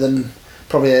know better than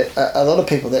probably a lot of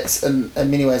people. That's in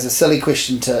many ways a silly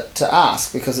question to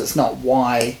ask, because it's not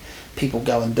why people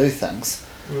go and do things.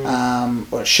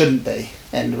 Or it shouldn't be,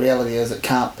 and the reality is it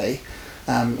can't be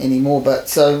anymore. But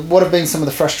so what have been some of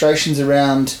the frustrations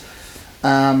around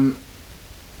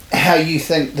how you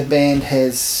think the band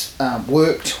has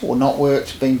worked or not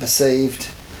worked, been perceived.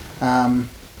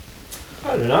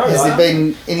 I don't know. Has there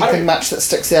been anything much that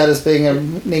sticks out as being a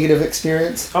negative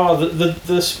experience? Oh,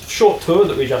 the short tour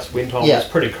that we just went on was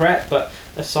pretty crap, but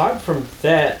aside from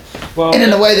that, well... And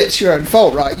in a way that's your own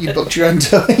fault, right? You booked your own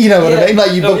tour, you know what I mean?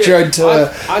 Like, you booked your own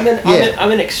tour. I'm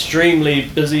an extremely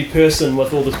busy person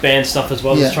with all this band stuff as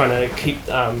well as trying to keep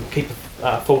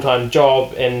a full-time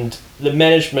job, and the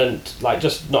management, like,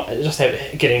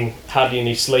 getting hardly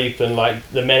any sleep, and like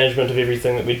the management of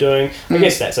everything that we're doing. I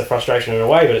guess that's a frustration in a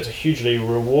way, but it's a hugely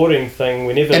rewarding thing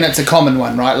whenever. And it's a common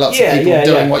one, right? Lots of people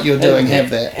doing what you're doing have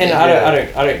that. And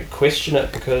I don't question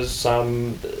it, because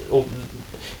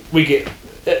we get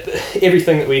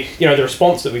everything that we, the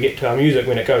response that we get to our music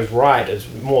when it goes right is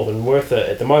more than worth it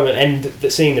at the moment, and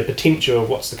seeing the potential of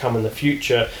what's to come in the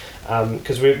future,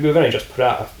 because we've only just put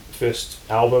out our first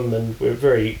album, and we're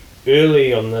very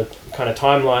early on the kind of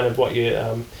timeline of what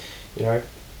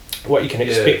what you can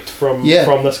expect from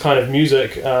this kind of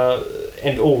music,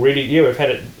 and already we've had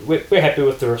it. We're happy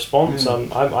with the response.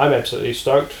 I'm absolutely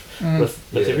stoked with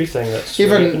everything that's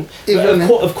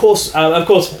of course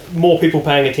more people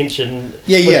paying attention.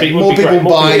 More people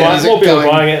buying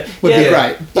it would be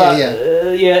great.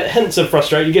 Hints of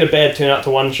frustration. You get a bad turnout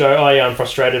to one show. I'm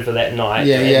frustrated for that night.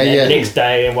 The next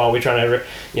day, and while we're trying to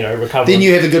recover, then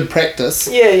you have a good practice.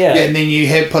 And then you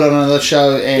have put on another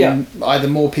show, and either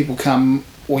more people come,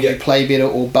 or you play better,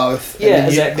 or both.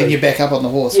 And then you're back up on the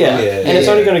horse. Right? And it's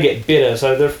only going to get better.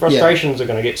 So the frustrations are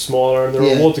going to get smaller, and the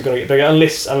rewards are going to get bigger.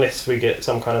 Unless we get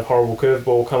some kind of horrible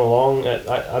curveball come along,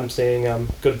 I'm seeing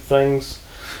good things.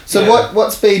 So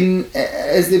what's been?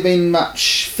 Has there been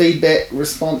much feedback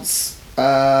response,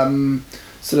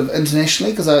 sort of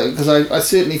internationally? Because I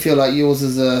certainly feel like yours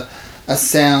is a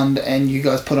sound, and you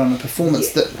guys put on a performance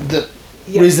that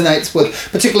resonates with,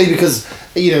 particularly because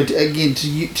again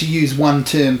to use one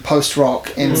term, post rock,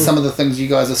 and some of the things you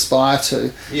guys aspire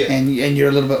to, and you're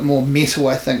a little bit more metal,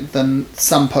 I think, than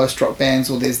some post rock bands,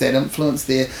 or there's that influence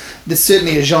there. There's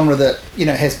certainly a genre that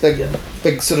has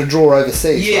big sort of draw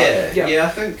overseas. I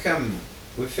think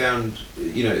we've found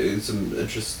some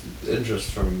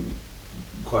interest from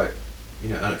quite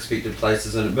unexpected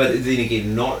places, but then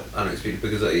again not unexpected,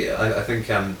 because I think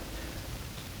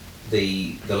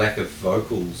the lack of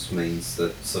vocals means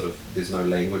that sort of there's no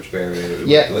language barrier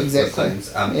with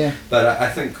things. But I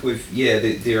think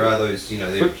there are those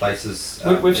there are places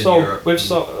we've in sold Europe. we've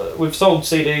sold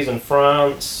CDs in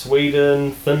France,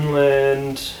 Sweden,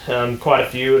 Finland, quite a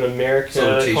few in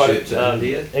America,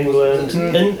 India, England,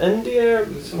 in India,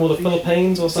 or the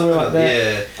Philippines, or something like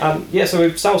that. So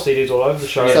we've sold CDs all over the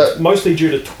show, mostly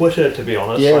due to Twitter, to be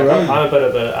honest. I'm a bit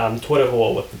of a Twitter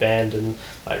whore with the band, and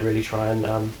like really try and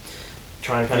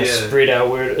kind of spread our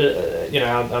word,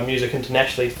 our music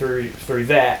internationally through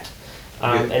that,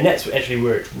 and that's actually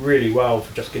worked really well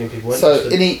for just getting people interested.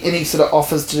 So any sort of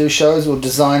offers to do shows, or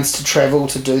designs to travel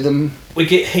to do them? We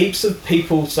get heaps of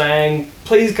people saying,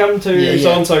 please come to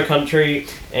so-and-so country,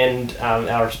 and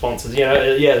our response is,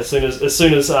 as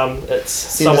soon as it's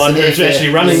someone who's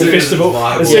actually running the festival,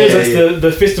 as soon as it's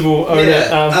the festival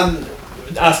owner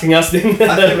asking us, then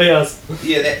that'll be us.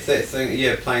 That's that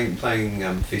thing. Playing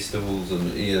festivals, and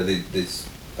there's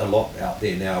a lot out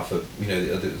there now for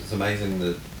it's amazing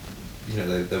that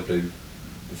they'll do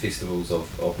festivals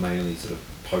of mainly sort of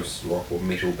post rock or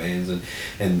metal bands,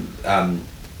 and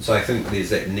so I think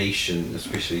there's that niche, and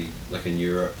especially like in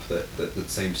Europe that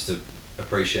seems to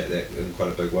appreciate that in quite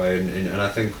a big way, and I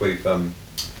think we've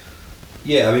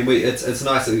it's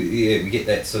nice that we get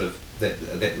that sort of that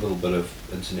little bit of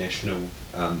international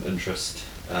interest,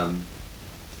 and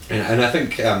I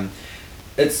think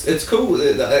it's cool.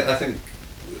 I think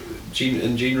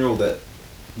in general that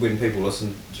when people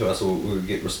listen to us, or we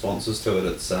get responses to it,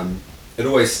 it's it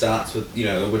always starts with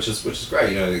which is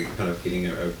great, kind of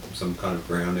getting some kind of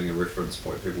grounding, a reference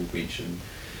point. People mention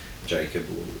Jacob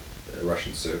or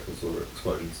Russian Circles or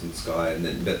Explosions in the Sky, and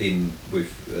then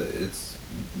we've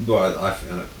I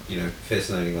found it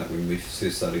fascinating, like when we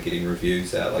first started getting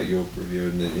reviews out, like your review,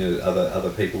 and then other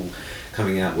people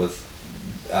coming out with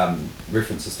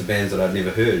references to bands that I'd never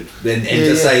heard, and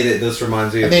to say that this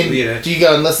reminds me of, do you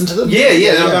go and listen to them?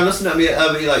 I'll go and listen to them.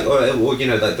 I'll be like, or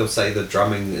like they'll say the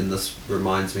drumming in this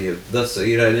reminds me of this, and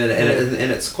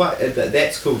it's quite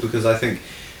that's cool, because I think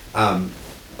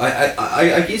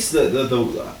I guess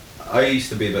the I used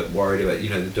to be a bit worried about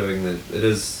doing it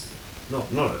is not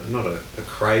a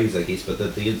craze, I guess, but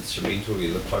the instrumental,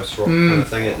 the post rock kind of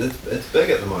thing, it's big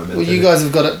at the moment. Well, you guys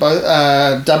have got it both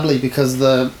doubly, because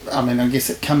I guess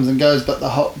it comes and goes, but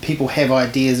people have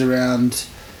ideas around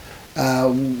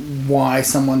why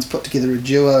someone's put together a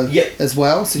duo as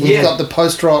well. So you've got the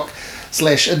post-rock /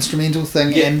 instrumental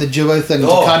thing and the duo thing to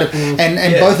kind of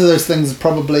and both of those things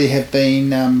probably have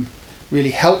been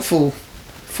really helpful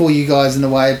for you guys in a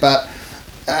way, but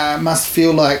must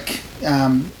feel like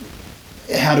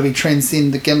how do we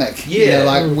transcend the gimmick?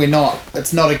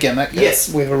 It's not a gimmick.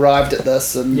 We've arrived at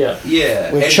this and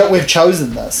we've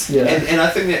chosen this. And I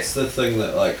think that's the thing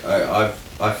that like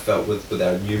I've felt with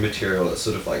our new material. It's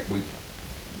sort of like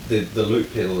the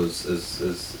loop pedal is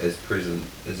as present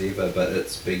as ever, but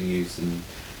it's being used in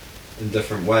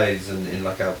different ways. And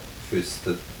like our first,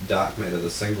 the Dark Matter, the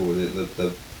single,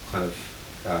 the kind of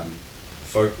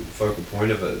focal point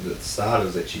of it at the start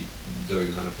is actually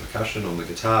doing kind of percussion on the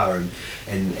guitar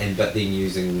and but then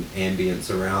using ambience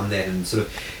around that and sort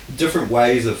of different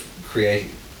ways of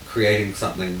creating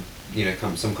something,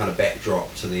 some kind of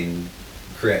backdrop to then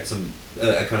create some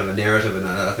a kind of a narrative. And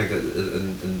I think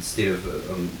instead of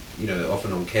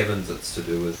often on Caverns it's to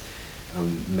do with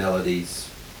melodies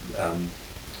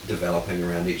developing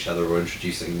around each other or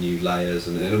introducing new layers,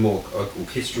 and in a more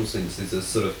orchestral sense there's this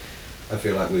sort of, I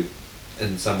feel like we've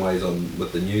in some ways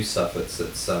with the new stuff it's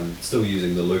still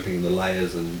using the looping and the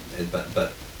layers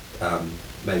but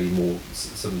maybe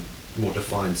some more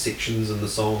defined sections in the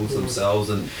songs themselves,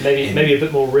 and maybe a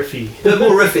bit more riffy. A bit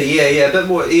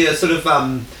more sort of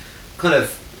kind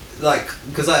of like,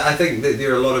 because I think that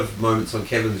there are a lot of moments on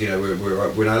Caverns,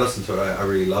 where when I listen to it I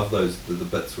really love those the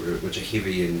bits which are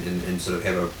heavy and sort of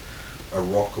have a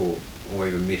rock or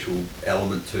even metal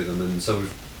element to them, and so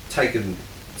we've taken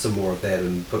some more of that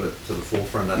and put it to the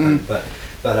forefront, I think. But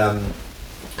I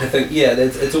think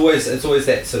it's always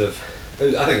that sort of,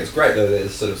 I think it's great though,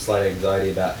 there's sort of slight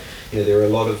anxiety about, there are a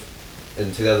lot of,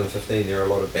 in 2015 there are a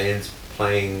lot of bands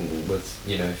playing with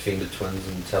Fender Twins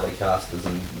and Telecasters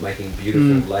and making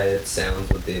beautiful layered sounds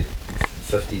with their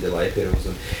 50 delay pedals,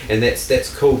 and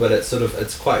that's cool, but it's sort of,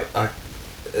 it's quite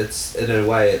it's in a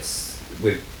way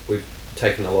we've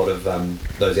taken a lot of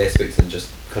those aspects and just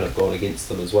kind of gone against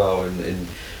them as well, and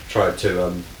tried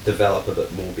to develop a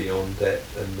bit more beyond that.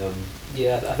 And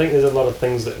I think there's a lot of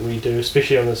things that we do,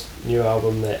 especially on this new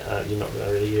album, that you're not going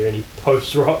to really hear any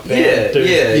post-rock band do.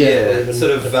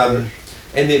 Sort of, but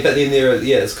then there are,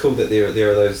 it's cool that there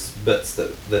are those bits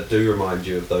that do remind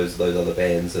you of those other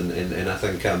bands, and I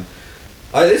think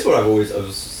that's what I've always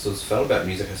sort of felt about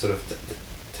music. I sort of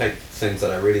take things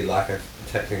that I really like, I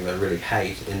take things I really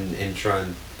hate, and try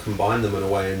and combine them in a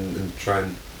way and try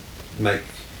and make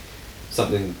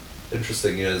something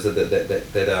interesting,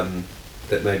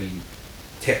 that maybe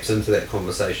taps into that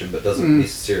conversation but doesn't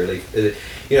necessarily,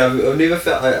 I've never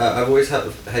felt, I've always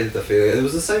hated the feeling. It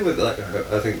was the same with, like,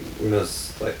 I think when I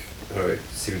was like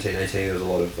 17, 18, there was a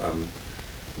lot of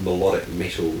melodic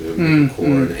metal,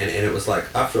 metalcore, and it was like,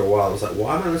 after a while I was like,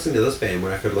 why am I listening to this band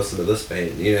when I could listen to this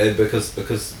band,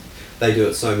 because they do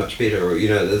it so much better, or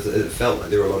it felt like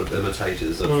there were a lot of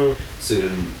imitators of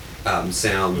certain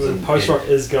sounds, and post rock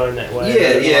is going that way.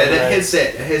 And it has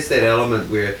that element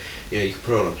where you can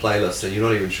put it on a playlist and you're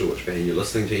not even sure which band you're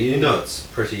listening to. It's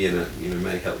pretty and it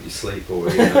may help you sleep, or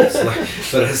it's like,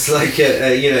 but it's like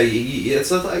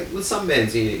it's like with some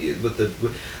bands, I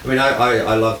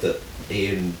love that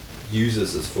Ian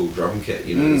uses his full drum kit.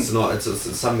 It's not. It's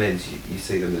some bands you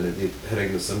see them and they're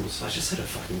hitting the cymbals. So I just hit a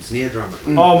fucking snare drum.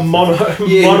 Mono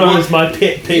is my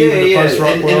pet peeve in the post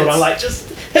rock world. I'm like, just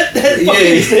hit that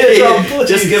fucking snare drum, please.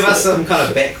 Just give us some kind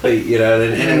of backbeat,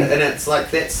 and it's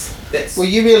like that's. Well,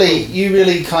 you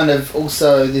really kind of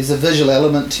also, there's a visual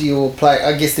element to your play.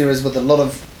 I guess there is with a lot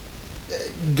of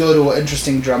good or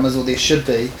interesting drummers, or there should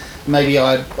be. Maybe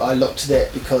I look to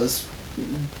that because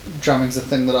drumming's a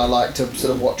thing that I like to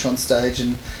sort of watch on stage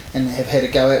and have had a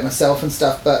go at myself and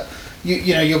stuff. But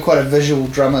you're quite a visual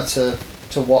drummer to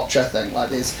watch. I think,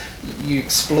 like, you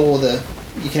explore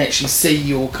you can actually see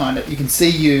you can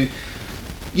see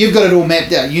you've got it all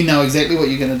mapped out. You know exactly what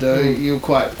you're going to do. You're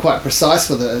quite precise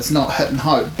with it. It's not hit and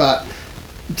hope. But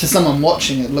to someone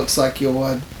watching, it looks like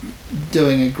you're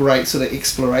doing a great sort of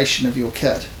exploration of your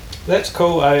kit. That's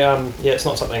cool. It's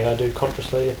not something I do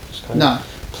consciously. I just kind of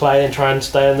play and try and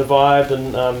stay in the vibe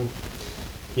and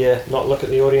not look at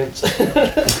the audience.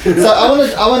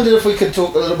 So I wondered if we could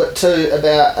talk a little bit too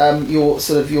about your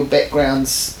sort of your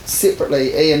backgrounds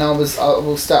separately. Ian, I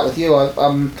will start with you.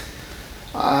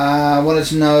 I wanted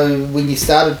to know when you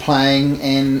started playing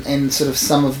and sort of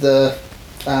some of the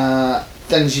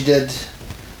things you did.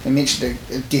 I mentioned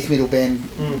a death metal band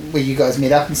where you guys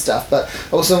met up and stuff, but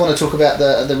I also want to talk about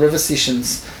the River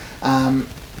Sessions,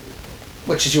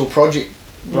 which is your project,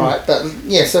 right? But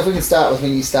so if we can start with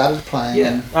when you started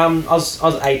playing. I was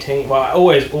 18. Well, I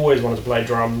always wanted to play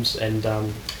drums, and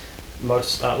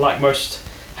most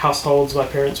households, my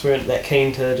parents weren't that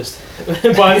keen to just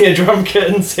buy me a drum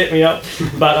kit and set me up.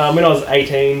 But when I was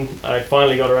 18, I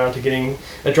finally got around to getting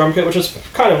a drum kit, which was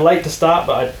kind of late to start,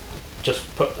 but I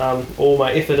just put all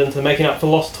my effort into making up for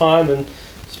lost time and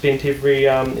spent every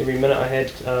minute I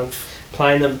had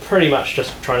playing them, pretty much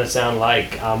just trying to sound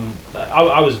like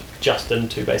I was just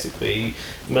into basically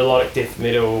melodic death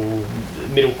metal,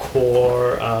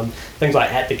 metalcore, things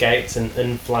like At the Gates and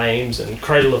In Flames and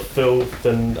Cradle of Filth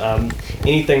and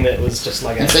anything that was just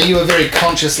like. And so you were very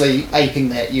consciously aping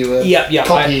that. You were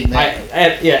copying that.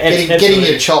 Getting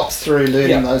your chops through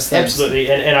learning those things.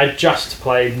 Absolutely, and I just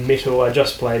played metal. I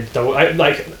just played double.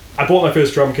 I bought my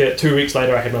first drum kit. 2 weeks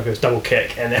later, I had my first double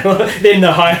kick, and then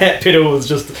the hi-hat pedal was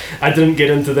just. I didn't get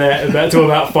into that until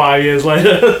about 5 years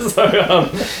later.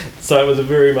 So it was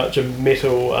very much a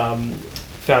metal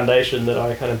foundation that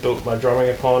I kind of built my drumming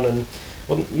upon, and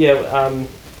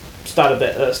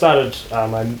started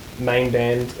my main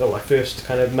band, or my first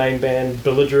kind of main band,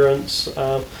 Belligerence,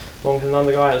 Wellington,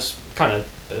 another guy. It's kind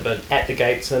of an At the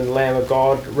Gates and Lamb of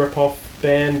God rip-off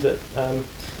band that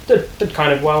did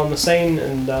kind of well in the scene,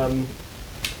 and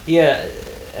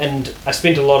and I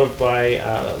spent a lot of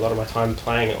my time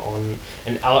playing on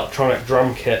an electronic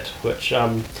drum kit, which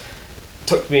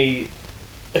took me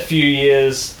a few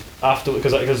years after,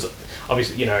 because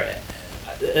obviously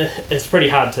it's pretty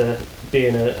hard to be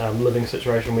in a living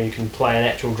situation where you can play an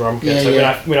actual drum kit.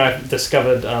 When I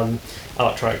discovered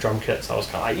electronic drum kits, I was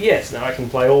kind of like, yes, now I can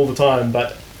play all the time.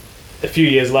 But a few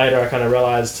years later, I kind of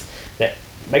realised that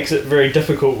makes it very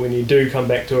difficult when you do come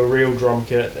back to a real drum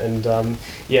kit, and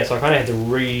so I kind of had to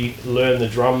relearn the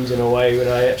drums in a way when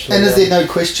I actually. And is there no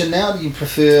question now? Do you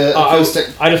prefer acoustic?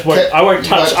 I won't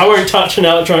touch an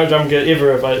electronic drum kit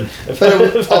ever But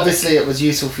obviously it was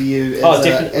useful for you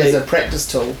as a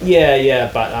practice tool.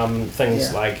 But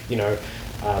things like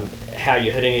how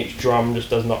you're hitting each drum just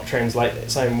does not translate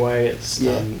that same way. It's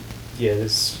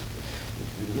there's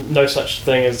no such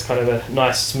thing as kind of a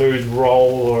nice smooth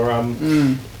roll or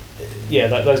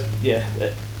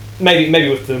maybe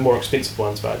with the more expensive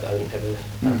ones, but I didn't have a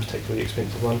particularly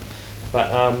expensive one.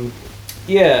 But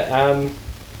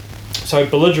so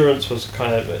Belligerence was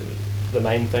kind of the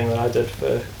main thing that I did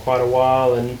for quite a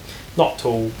while, and not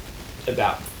till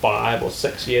about 5 or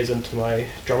 6 years into my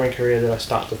drumming career that I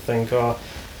start to think,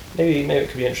 maybe it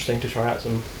could be interesting to try out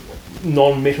some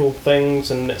non-metal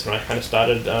things, and that's when I kind of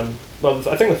started.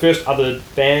 I think the first other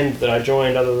band that I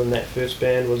joined, other than that first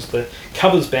band, was the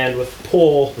covers band with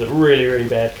Paul. The really, really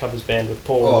bad covers band with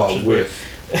Paul.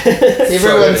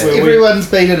 Everyone's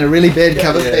been in a really bad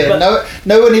covers band.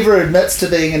 No one ever admits to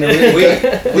being in a really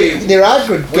good. There are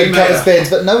good covers bands,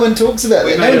 but no one talks about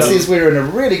it. No one says we're in a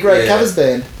really great covers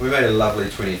band. We made a lovely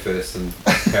 21st and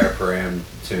Paraparam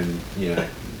tune.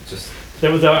 Just.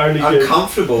 That was our only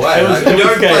uncomfortable way. You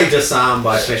don't play Disarm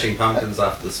by Smashing Pumpkins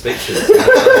after the speeches.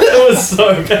 It was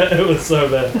so bad. It was so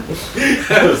bad.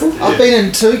 I've been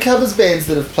in 2 covers bands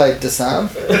that have played Disarm.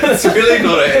 It's really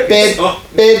not a happy song.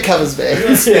 Bad covers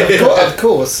bands. Of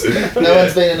course. No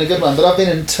one's been in a good one, but I've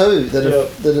been in 2 that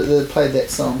have played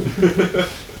that song.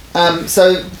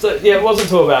 So it wasn't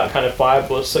until about kind of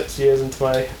 5 or 6 years into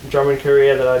my drumming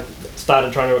career that I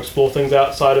started trying to explore things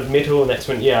outside of metal, and that's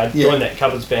when I joined that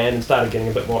covers band and started getting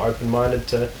a bit more open-minded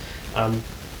to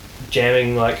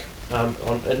jamming, like on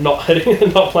not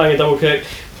playing a double kick,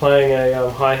 playing a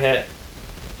hi-hat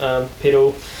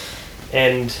pedal,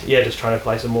 and just trying to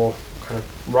play some more kind of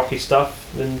rocky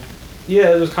stuff. And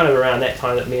it was kind of around that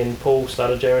time that me and Paul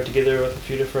started jamming together with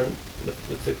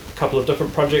a couple of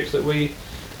different projects that we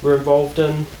were involved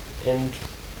in, and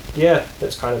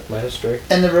that's kind of my history.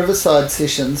 And the Riverside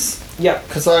sessions. Yeah.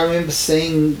 Because I remember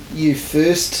seeing you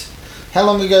first. How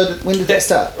long ago? When did that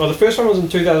start? Well, the first one was in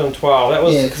 2012. That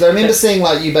was. Yeah, because I remember seeing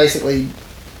like you basically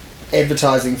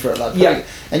advertising for it, like.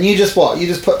 And you just what? You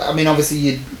just put. I mean, obviously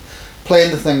you'd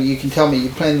planned the thing. You can tell me you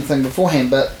planned the thing beforehand,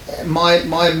 but my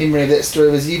memory of that story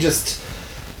was you just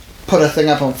put a thing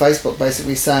up on Facebook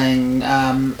basically saying,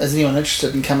 is anyone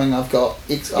interested in coming? I've got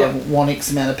X, I want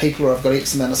X amount of people, or I've got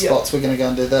X amount of spots, we're going to go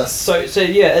and do this. So in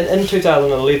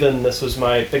 2011, this was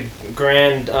my big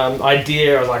grand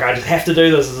idea. I was like, I just have to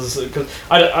do this because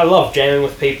I love jamming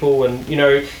with people, and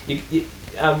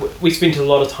we spent a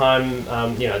lot of time,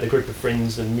 the group of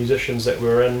friends and musicians that we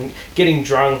were in, getting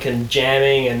drunk and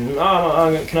jamming, and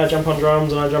can I jump on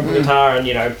drums and I jump on guitar,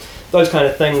 and those kind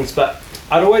of things. But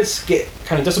I'd always get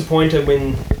kind of disappointed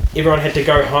when everyone had to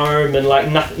go home and like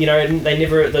nothing,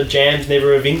 the jams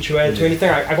never eventuated to anything.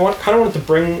 I kind of wanted to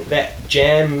bring that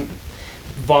jam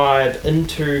vibe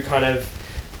into kind of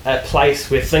a place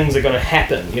where things are going to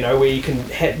happen, where you can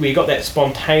where you got that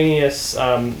spontaneous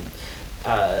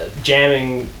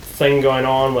jamming thing going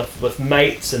on with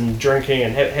mates and drinking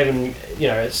and having, you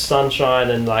know, sunshine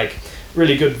and like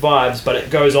really good vibes, but it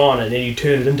goes on and then you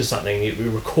turn it into something.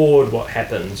 You record what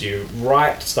happens, you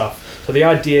write stuff. So the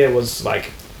idea was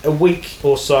like a week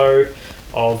or so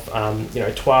of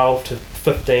 12 to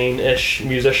 15-ish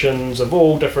musicians of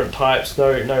all different types,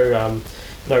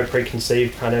 no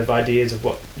preconceived kind of ideas of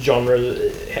what genre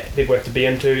people have to be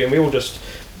into, and we all just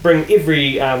bring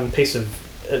every piece of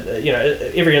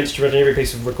every instrument and every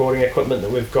piece of recording equipment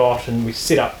that we've got, and we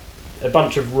set up a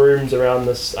bunch of rooms around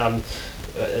this.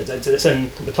 It's in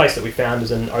the place that we found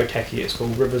is in Otaki. It's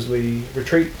called Riversley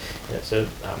Retreat, and it's a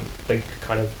big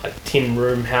kind of like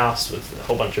 10-room house with a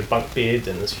whole bunch of bunk beds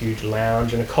and this huge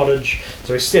lounge and a cottage.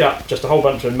 So we set up just a whole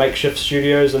bunch of makeshift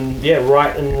studios and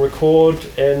write and record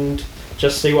and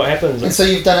just see what happens. And so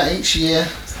you've done it each year.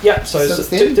 Yeah, so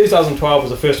 2012 was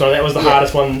the first one. That was the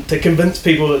hardest one to convince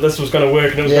people that this was going to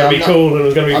work and it was going to be cool and it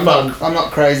was going to be fun. I'm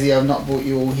not crazy. I've not brought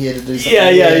you all here to do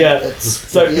something. Yeah.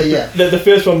 The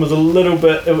first one was a little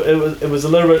bit. It was a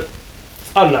little bit.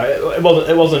 I don't know.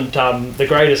 It wasn't the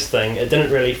greatest thing. It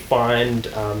didn't really find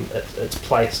its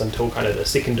place until kind of the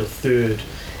second or third,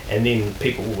 and then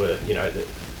people were,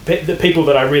 the people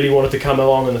that I really wanted to come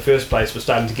along in the first place were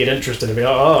starting to get interested and be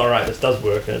like, oh, all right, this does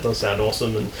work and it does sound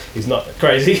awesome and he's not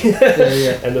crazy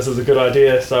and this is a good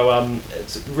idea. So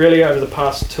it's really over the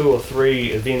past 2 or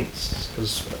 3 events,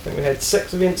 because I think we had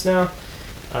 6 events now.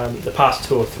 The past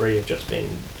 2 or 3 have just been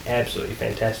absolutely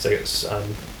fantastic. It's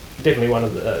definitely one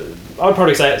of the, I'd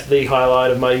probably say it's the highlight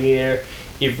of my year.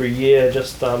 Every year,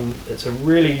 just it's a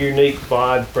really unique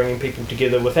vibe, bringing people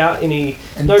together without any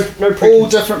all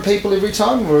different people every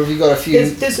time, or have you got a few?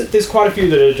 There's quite a few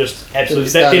that are just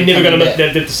absolutely they're never going to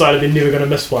they've decided they're never going to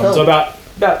miss one. Cool. So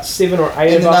about 7 or 8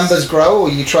 and of the us. Numbers grow, or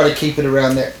you try to keep it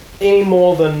around that. Any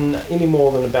more than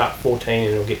about 14,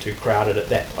 and it'll get too crowded at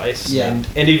that place. Yeah.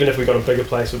 And even if we got a bigger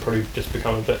place, we'll probably just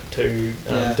become a bit too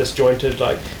disjointed.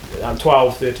 Like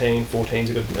 12, 13, 14 is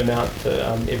a good amount for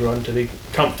everyone to be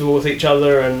comfortable with each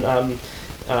other and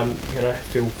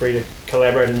feel free to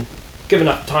collaborate and give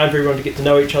enough time for everyone to get to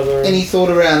know each other. Any thought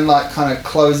around like kind of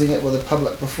closing it with a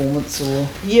public performance or?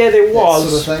 Yeah, there was. That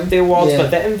sort of thing? There was, yeah.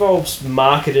 But that involves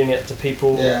marketing it to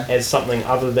people as something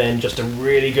other than just a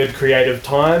really good creative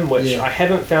time, which I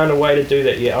haven't found a way to do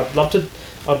that yet. I'd love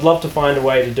to find a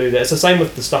way to do that. It's the same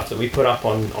with the stuff that we put up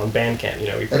on Bandcamp.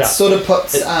 We put it up. Sort of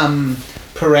puts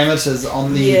parameters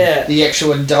on the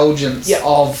actual indulgence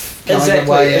of going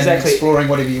away and exploring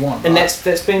whatever you want. And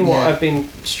that's been what I've been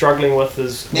struggling with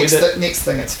is next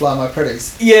thing it's Fly My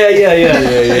Pretties. Yeah.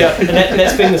 And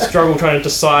that's been the struggle, trying to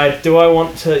decide, do I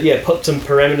want to put some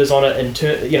parameters on it and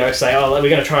say, oh, we're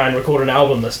going to try and record an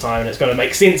album this time and it's going to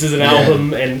make sense as an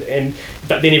album, and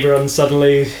but then everyone's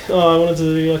suddenly, I wanted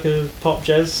to do like a pop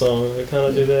jazz song, can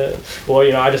I do that? Or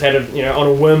I just had on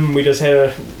a whim, we just had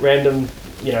a random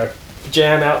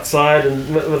jam outside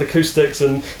and with acoustics,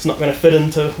 and it's not going to fit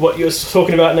into what you're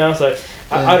talking about now. So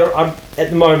I'm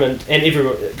at the moment, and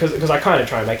everyone, because I kind of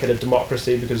try and make it a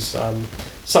democracy, because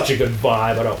such a good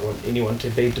vibe. I don't want anyone to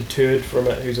be deterred from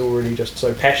it who's already just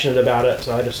so passionate about it.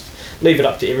 So I just leave it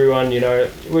up to everyone.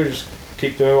 We'll just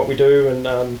keep doing what we do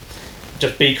and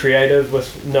just be creative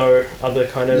with no other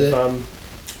kind of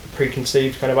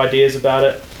preconceived kind of ideas about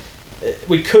it.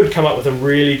 We could come up with a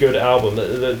really good album.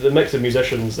 The mix of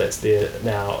musicians that's there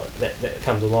now that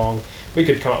comes along, we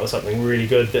could come up with something really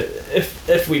good that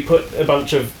if we put a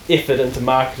bunch of effort into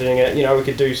marketing it, we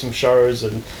could do some shows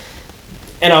and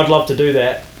I'd love to do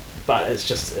that, but it's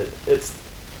just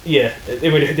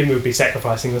then we would be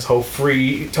sacrificing this whole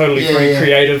totally free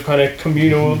creative kind of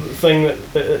communal thing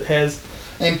that it has.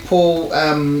 And Paul,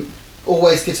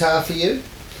 always guitar for you?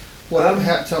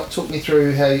 Talk me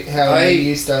through how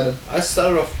you started. I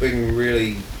started off being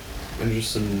really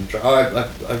interested in.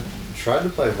 I tried to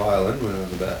play violin when I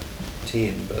was about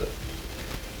 10, but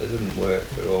it didn't work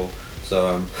at all.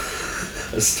 So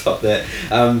I stopped that.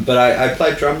 But I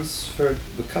played drums for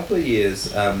a couple of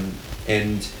years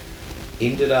and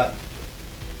ended up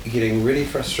getting really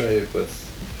frustrated with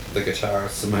the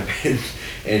guitarists in my band,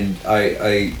 and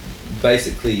I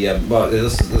basically,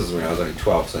 this is when I was only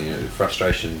 12, so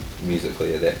frustration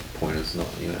musically at that point is not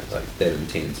like that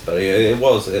intense, but it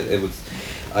was.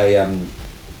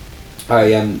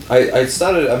 I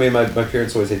started. I mean, my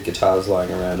parents always had guitars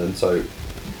lying around, and so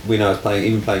when I was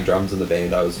playing drums in the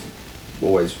band, I was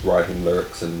always writing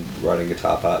lyrics and writing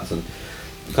guitar parts, and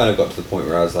kind of got to the point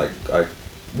where I was like,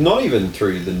 not even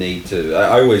through the need to.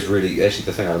 I always really, actually,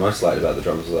 the thing I most liked about the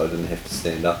drums was I didn't have to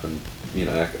stand up and.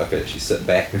 I could actually sit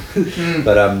back,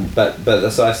 but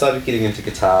so I started getting into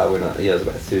guitar when I was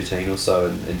about 13 or so,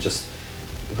 and just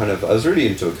I was really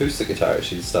into acoustic guitar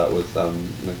actually to start with.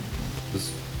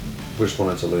 Just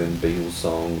wanted to learn Beatles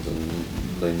songs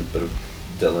and learn a bit of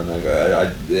Dylan.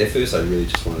 At first I really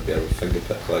just wanted to be able to finger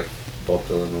pick like Bob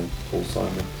Dylan or Paul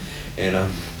Simon,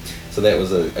 and so that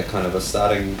was a kind of a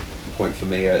starting point for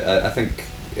me. I think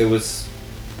it was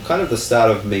kind of the start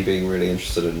of me being really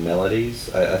interested in melodies.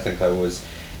 I think I was,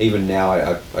 even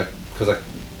now, because I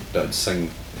don't sing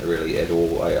really at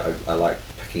all, I like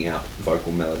picking out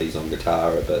vocal melodies on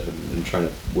guitar a bit and trying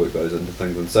to work those into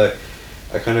things, and so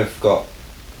I kind of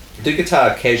did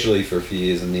guitar casually for a few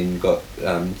years, and then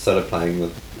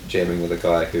started jamming with a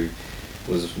guy who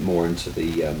was more into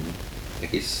the I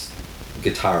guess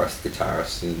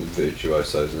guitarists and the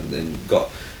virtuosos, and then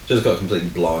got completely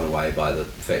blown away by the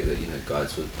fact that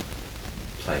guys were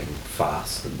playing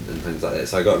fast and things like that.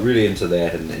 So I got really into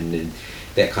that, and then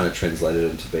that kind of translated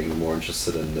into being more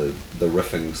interested in the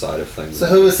riffing side of things. So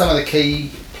who were some of the key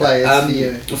players for you?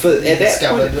 At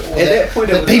that point,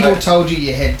 that people told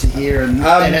you had to hear,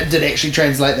 and it did actually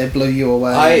translate. They blew you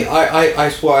away. I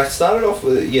started off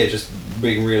with just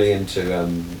being really into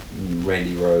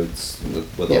Randy Rhoads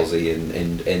with Ozzy,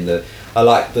 and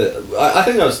I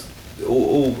think I was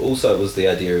also it was the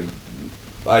idea of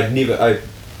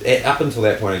up until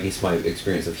that point, I guess my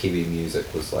experience of heavy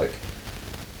music was like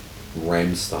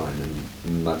Rammstein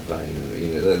and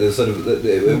Mudvayne, there's sort of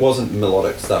it wasn't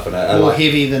melodic stuff, and I more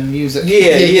heavy than music.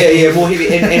 Yeah, more heavy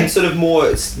and sort of more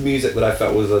music that I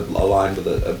felt was aligned with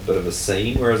a bit of a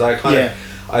scene. Whereas I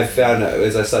found that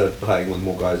as I started playing with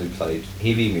more guys who played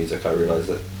heavy music, I realised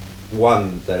that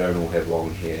one, they don't all have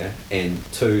long hair, and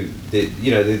two,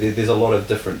 there's a lot of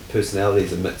different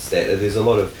personalities amidst that. There's a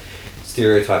lot of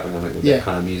stereotyping, I think, with that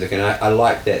kind of music, and I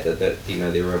like that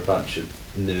there were a bunch of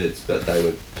nerds, but they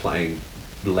were playing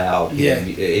loud,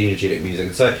 energetic music.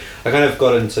 And so I kind of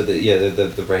got into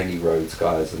the Randy Rhoads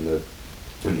guys and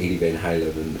Eddie Van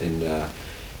Halen, and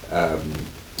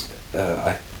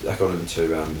I got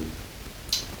into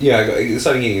I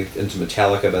started getting into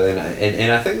Metallica, but then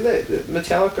and I think that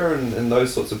Metallica and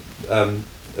those sorts of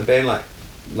a band like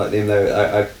them,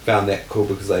 I found that cool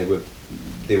because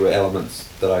there were elements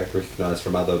that I recognised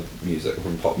from other music,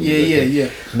 from pop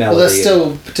music. Melody. Well, they're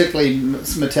still, particularly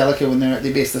Metallica, when they're at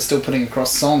their best, they're still putting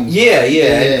across songs. Yeah.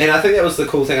 And I think that was the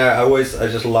cool thing. I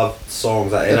just loved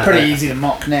songs. They're pretty easy to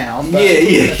mock now. But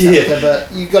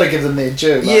But you've got to give them their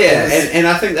due. And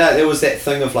I think that there was that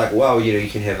thing of like, well, you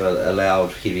can have a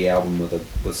loud, heavy album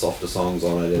with softer songs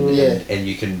on it, and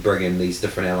you can bring in these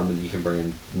different elements. You can bring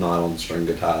in nylon string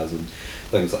guitars and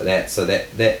things like that. So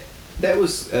that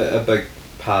was a big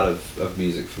part of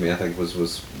music for me. I think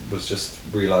was just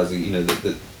realising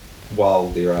that while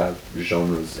there are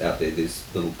genres out there, there's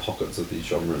little pockets of these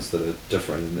genres that are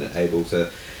different and able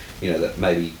to that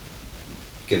maybe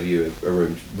give you a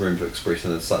room to express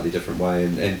in a slightly different way,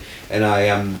 and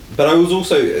I but I was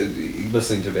also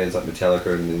listening to bands like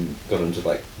Metallica, and then got into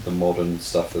like the modern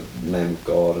stuff, the Lamb of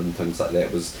God and things like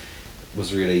that, was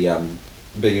really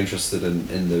being interested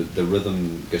in the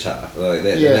rhythm guitar like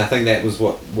that. And I think that was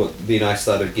what then I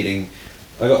started getting.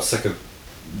 I got sick of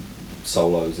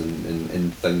solos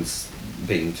and things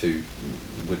being too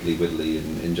widdly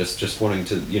and just wanting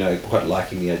to quite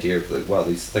liking the idea of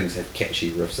these things have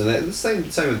catchy riffs, and the same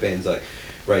with bands like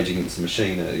Rage Against the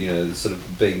Machine. Sort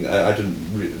of being I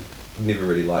never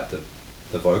really liked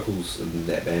the vocals in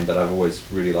that band, but I've always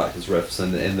really liked his riffs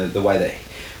and the way that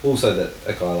also that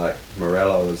a guy like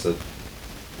Morello is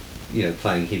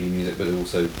playing heavy music, but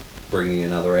also bringing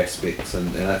in other aspects,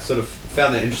 and I sort of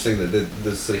found that interesting that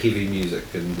the sort of heavy music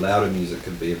and louder music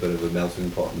could be a bit of a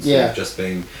melting pot instead of just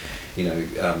being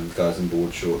guys in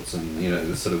board shorts and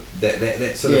the sort of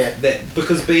that sort of that,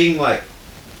 because being like,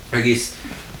 I guess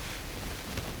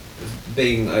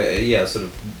being sort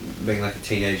of being like a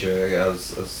teenager, I was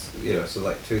sort of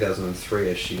like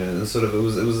 2003ish, and sort of it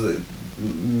was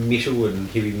metal and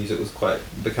heavy music was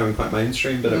becoming quite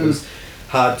mainstream, but it was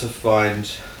hard to find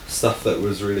stuff that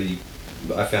was really,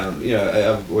 I found,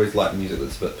 I've always liked music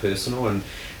that's a bit personal, and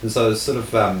so it's sort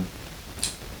of,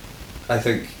 I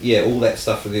think, all that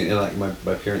stuff, and like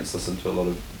my parents listened to a lot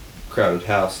of Crowded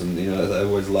House, and I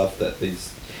always loved that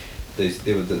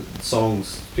there were the songs,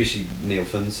 especially Neil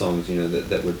Finn songs,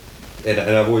 that would, and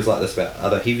I've always liked this about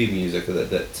other heavy music,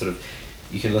 that sort of,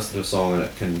 you can listen to a song and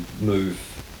it can move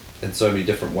in so many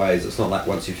different ways. It's not like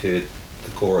once you've heard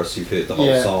the chorus, you've heard the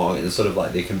whole song, and it's sort of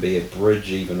like there can be a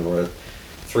bridge even, or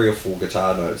 3 or 4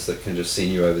 guitar notes that can just send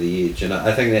you over the edge. And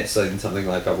I think that's something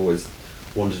like I've always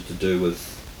wanted to do with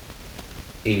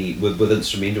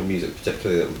instrumental music,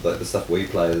 particularly like the stuff we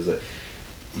play, is that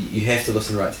you have to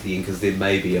listen right to the end, because there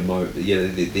may be a moment,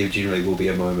 there generally will be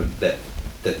a moment that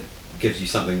gives you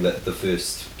something that the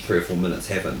first 3 or 4 minutes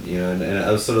haven't, and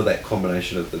it was sort of that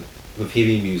combination of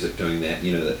heavy music doing that,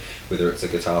 that whether it's a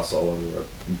guitar solo or a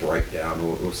breakdown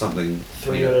or something.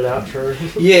 3-minute outro.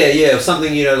 yeah, or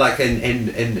something, like and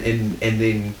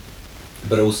then,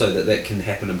 but also that can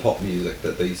happen in pop music,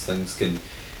 that these things can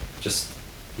just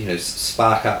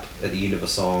spark up at the end of a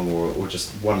song, or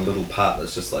just one little part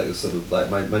that's just like sort of like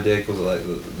my dad calls it like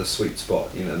the sweet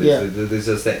spot. There's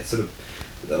just that sort of,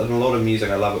 in a lot of music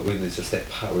I love it when there's just that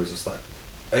part where it's just like,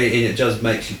 and it just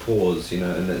makes you pause,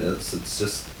 and it's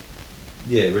just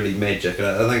really magic. And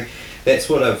I think that's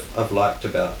what I've liked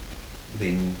about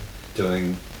them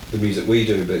doing the music we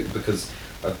do, because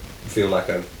I feel like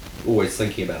I'm always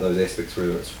thinking about those aspects,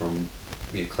 whether it's from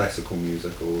classical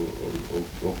music or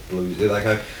blues. Like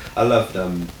I loved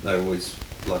I always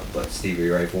loved like Stevie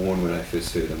Ray Vaughan when I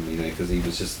first heard him, because he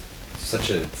was just such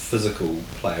a physical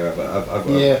player.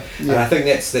 And I think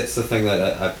that's the thing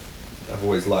that I've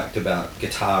always liked about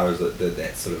guitar, is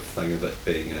that sort of thing of it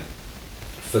being a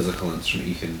physical instrument.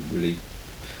 You can really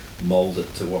mould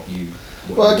it to what you I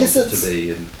guess want it's it to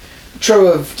be. And true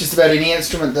of just about any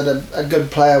instrument, that a good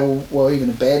player will, well, even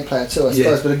a bad player too, I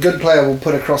suppose, but a good player will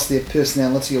put across their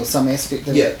personality or some aspect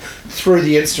of it through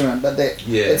the instrument. But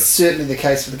it's certainly the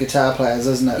case with the guitar players,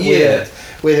 isn't it?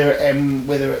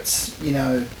 Whether it's in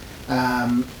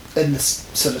the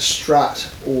sort of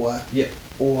strut or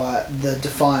the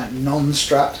defiant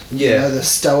non-strut, the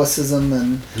stoicism,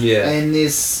 and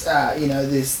there's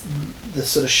there's the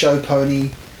sort of show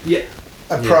pony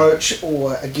approach,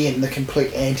 or again the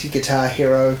complete anti-guitar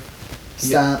hero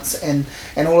stance, and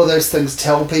all of those things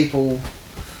tell people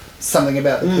something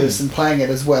about the person playing it,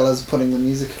 as well as putting the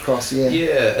music across.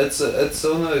 It's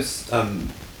on those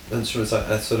instruments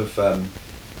I sort of and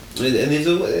there's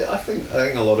always, I think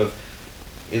a lot of,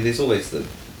 there's always the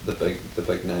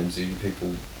big names you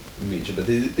people mention, but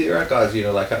there are guys,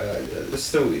 like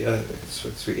still,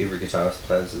 every guitarist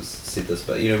player has said this,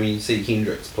 but when you see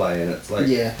Hendrix play, and it's like,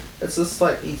 it's just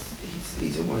like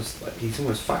he's almost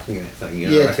fucking that thing,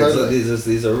 totally.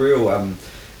 There's a real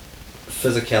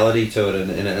physicality to it,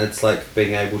 and it's like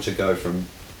being able to go from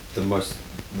the most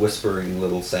whispering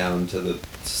little sound to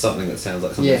something that sounds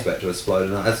like something's about to explode.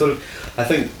 And I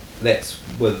think that's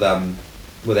with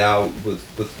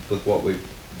what we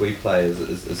play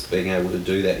is being able to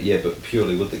do that, but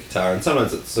purely with the guitar. And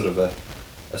sometimes it's sort of a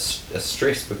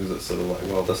stress, because it's sort of like,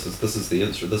 well, this is the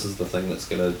instrument, this is the thing that's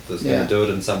gonna do it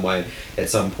in some way at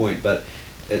some point. But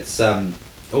it's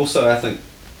also, I think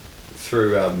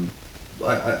through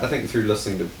I think through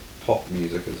listening to pop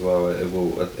music as well, it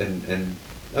will, and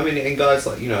I mean, and guys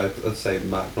like, I'd say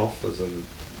Mark Knopfler is a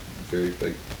very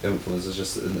big influence, is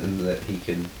just in that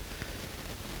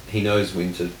he knows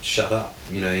when to shut up,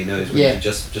 he knows when to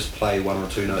just play one or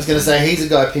two notes. I was going to say, he's a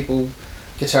guy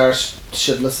guitarists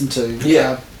should listen to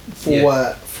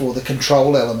for the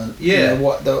control element.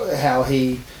 How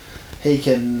he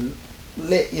can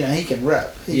he can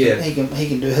rip. He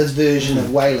can do his version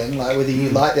of wailing. Like, whether you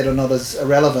like that or not is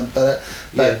irrelevant. But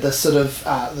the sort of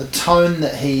the tone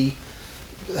that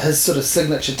his sort of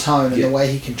signature tone, and the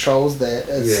way he controls that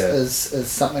is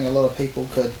something a lot of people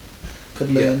could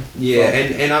learn.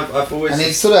 And I've always, and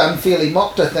he's sort of unfairly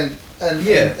mocked, I think,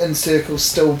 in circles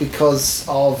still, because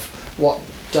of what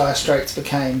Dire Straits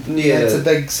became. It's a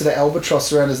big sort of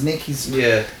albatross around his neck. He's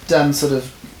done sort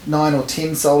of 9 or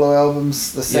 10 solo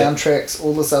albums, the soundtracks,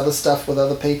 all this other stuff with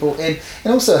other people, and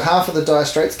also half of the Dire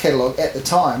Straits catalogue at the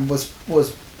time was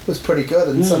pretty good,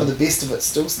 and some of the best of it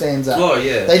still stands up.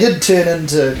 They did turn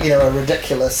into a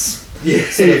ridiculous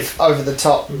sort of over the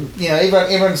top.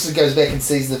 Everyone sort of goes back and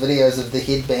sees the videos of the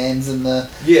headbands and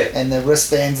the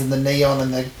wristbands and the neon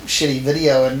and the shitty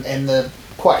video and the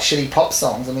quite shitty pop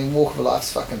songs. I mean, Walk of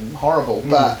Life's fucking horrible,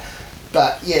 but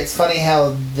it's funny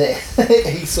how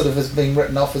he sort of has been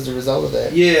written off as a result of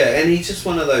that. And he's just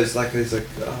one of those, like, there's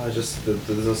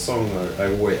a song I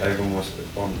almost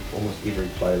on almost every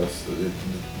playlist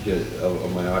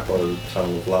on my iPod,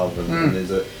 Tunnel of Love, and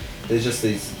there's just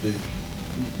these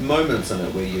moments in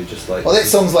it where you're just like, that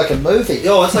song's like a movie.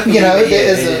 It's like a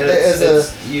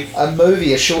movie. A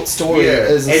movie, a short story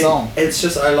is a song. It's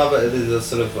just, I love it. There's a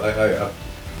sort of, I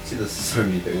see this so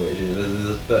many people watching. There's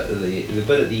a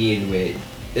bit at the end where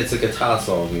it's a guitar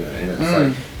song, and it's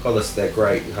like got that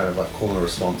great kind of like call and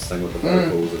response thing with the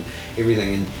vocals and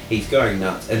everything, and he's going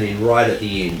nuts, and then right at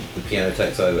the end the piano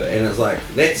takes over, and it's like,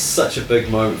 that's such a big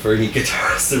moment for any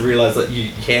guitarist to realise that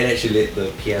you can actually let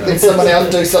the piano let someone else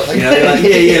do something.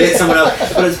 Let someone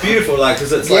else. But it's beautiful, like,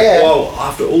 because it's like, well,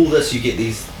 after all this you get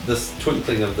this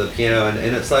twinkling of the piano,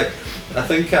 and it's like, I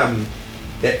think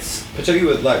that's particularly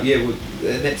with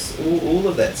and that's all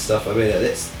of that stuff. I mean,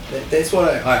 that's what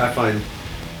I find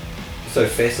so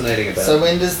fascinating about. So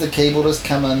when does the keyboardist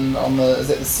come in on is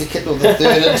that the second or the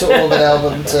third Into Orbit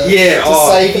album to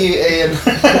save you, Ian?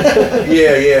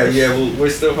 yeah. Well, we're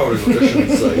still holding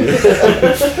auditions, so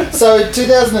yeah. So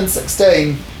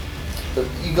 2016,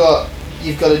 you've got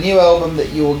a new album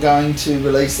that you're going to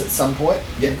release at some point.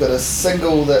 You've got a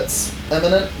single that's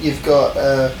imminent. You've got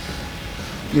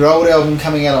your old album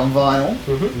coming out on vinyl.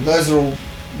 Mm-hmm. Those are all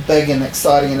big and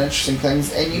exciting and interesting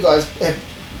things. And you guys have,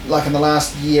 like in the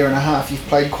last year and a half, you've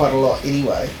played quite a lot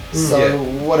anyway. So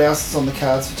what else is on the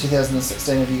cards for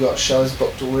 2016? Have you got shows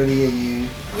booked already? Are you?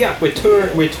 Yeah, we're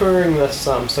touring this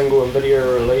single and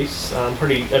video release. A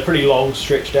pretty long,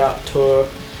 stretched out tour,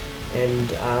 and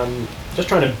just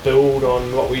trying to build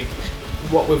on what we've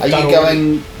Are done. you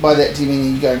going by that? Do you mean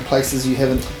are you going places you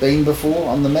haven't been before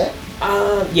on the map?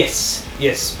 Yes,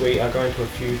 we are going to a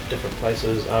few different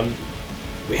places.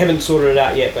 We haven't sorted it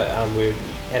out yet, but we're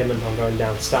adamant on going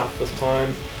down south this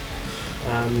time.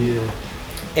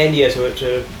 And yeah, so where we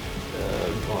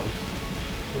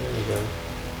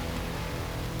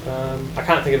go? I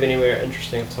can't think of anywhere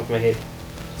interesting off the top of my head.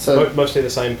 So mostly the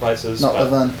same places. Not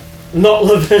Levin. Not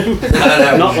Levin.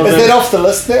 Not Levin. Is that off the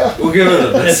list now? We'll give it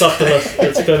a miss. It's off the list.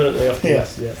 It's permanently off the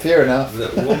list. Yeah. Fair enough.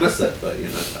 We'll miss it, but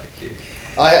like you.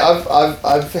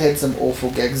 I've had some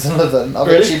awful gigs in Levin. I've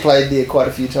Really? actually played there quite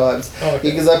a few times. Oh, okay.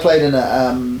 Because I played in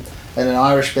an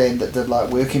Irish band that did like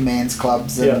working man's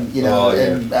clubs and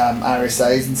and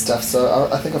RSAs and stuff. So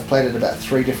I think I've played at about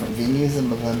 3 different venues in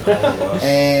Levin.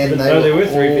 And there were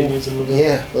 3 venues in Levin.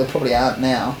 Yeah, well, they probably aren't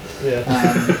now. Yeah.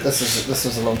 This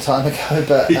was a long time ago,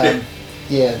 but they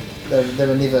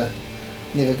were never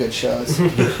good shows.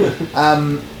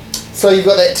 So you've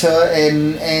got that tour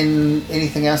and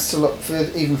anything else to look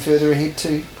even further ahead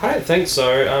to? I don't think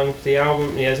so. The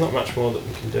album, there's not much more that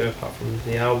we can do apart from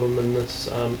the album and this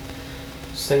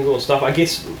single and stuff. I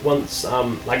guess once,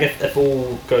 if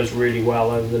all goes really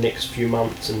well over the next few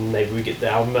months and maybe we get the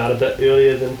album out a bit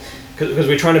earlier than, because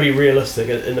we're trying to be realistic.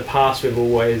 In the past we've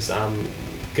always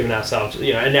given ourselves,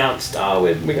 announced,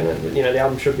 we're gonna, the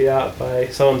album should be out by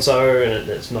so and so, and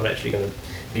it's not actually going to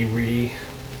be ready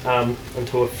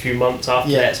until a few months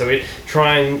after that. So we're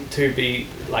trying to be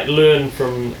learn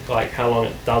from how long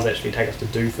it does actually take us to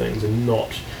do things and not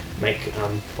make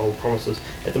bold promises.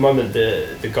 At the moment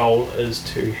the goal is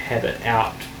to have it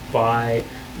out by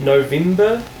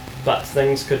November, but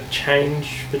things could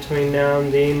change between now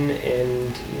and then,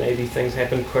 and maybe things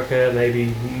happen quicker,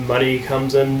 maybe money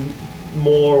comes in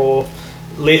more or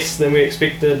less than we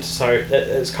expected, so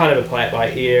it's kind of a play it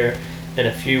by ear in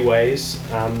a few ways.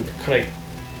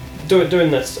 Doing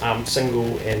this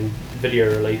single and video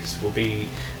release will be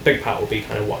a big part. Will be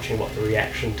kind of watching what the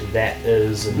reaction to that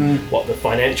is, and what the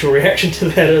financial reaction to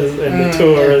that is, and the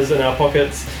tour is in our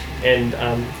pockets, and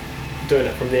doing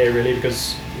it from there really,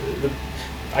 because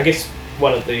I guess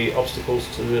one of the obstacles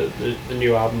to the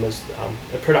new album is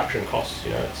the production costs.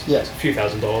 It's a few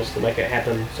 $1,000s to make it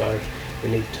happen, so we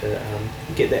need to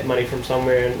get that money from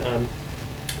somewhere and.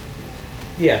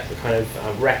 To kind of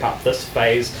wrap up this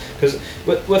phase, because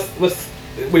with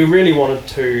we really wanted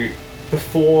to,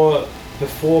 before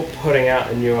putting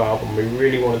out a new album, we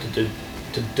really wanted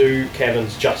to do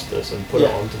Caverns justice and put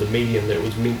it onto the medium that it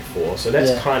was meant for. So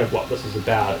that's kind of what this is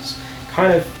about. It's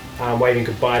kind of waving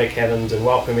goodbye to Caverns and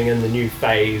welcoming in the new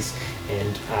phase,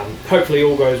 and hopefully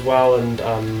all goes well. And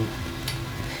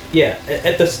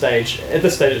at this stage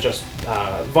it's just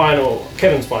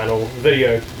Caverns vinyl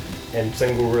video and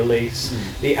single release,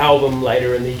 the album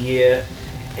later in the year,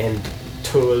 and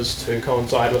tours to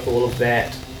coincide with all of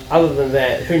that. Other than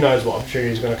that, who knows what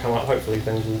opportunity is going to come up. Hopefully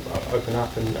things will open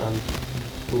up and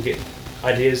we'll get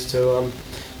ideas to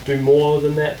do more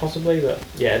than that possibly, but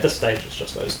at this stage it's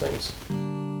just those things.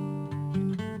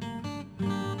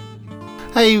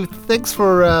 Hey, thanks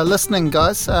for listening,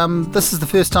 guys. This is the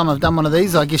first time I've done one of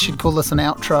these. I guess you'd call this an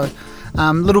outro.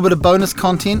 Little bit of bonus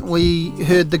content. We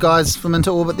heard the guys from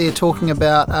Into Orbit there talking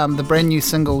about the brand new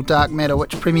single Dark Matter,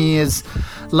 which premieres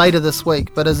later this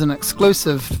week, but as an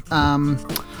exclusive.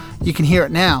 You can hear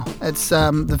it now. It's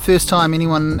the first time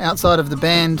anyone outside of the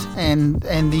band and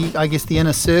the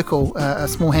inner circle, a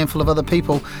small handful of other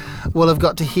people, will have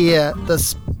got to hear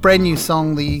this brand new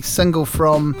song, the single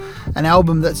from an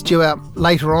album that's due out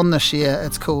later on this year.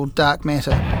 It's called Dark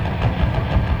Matter.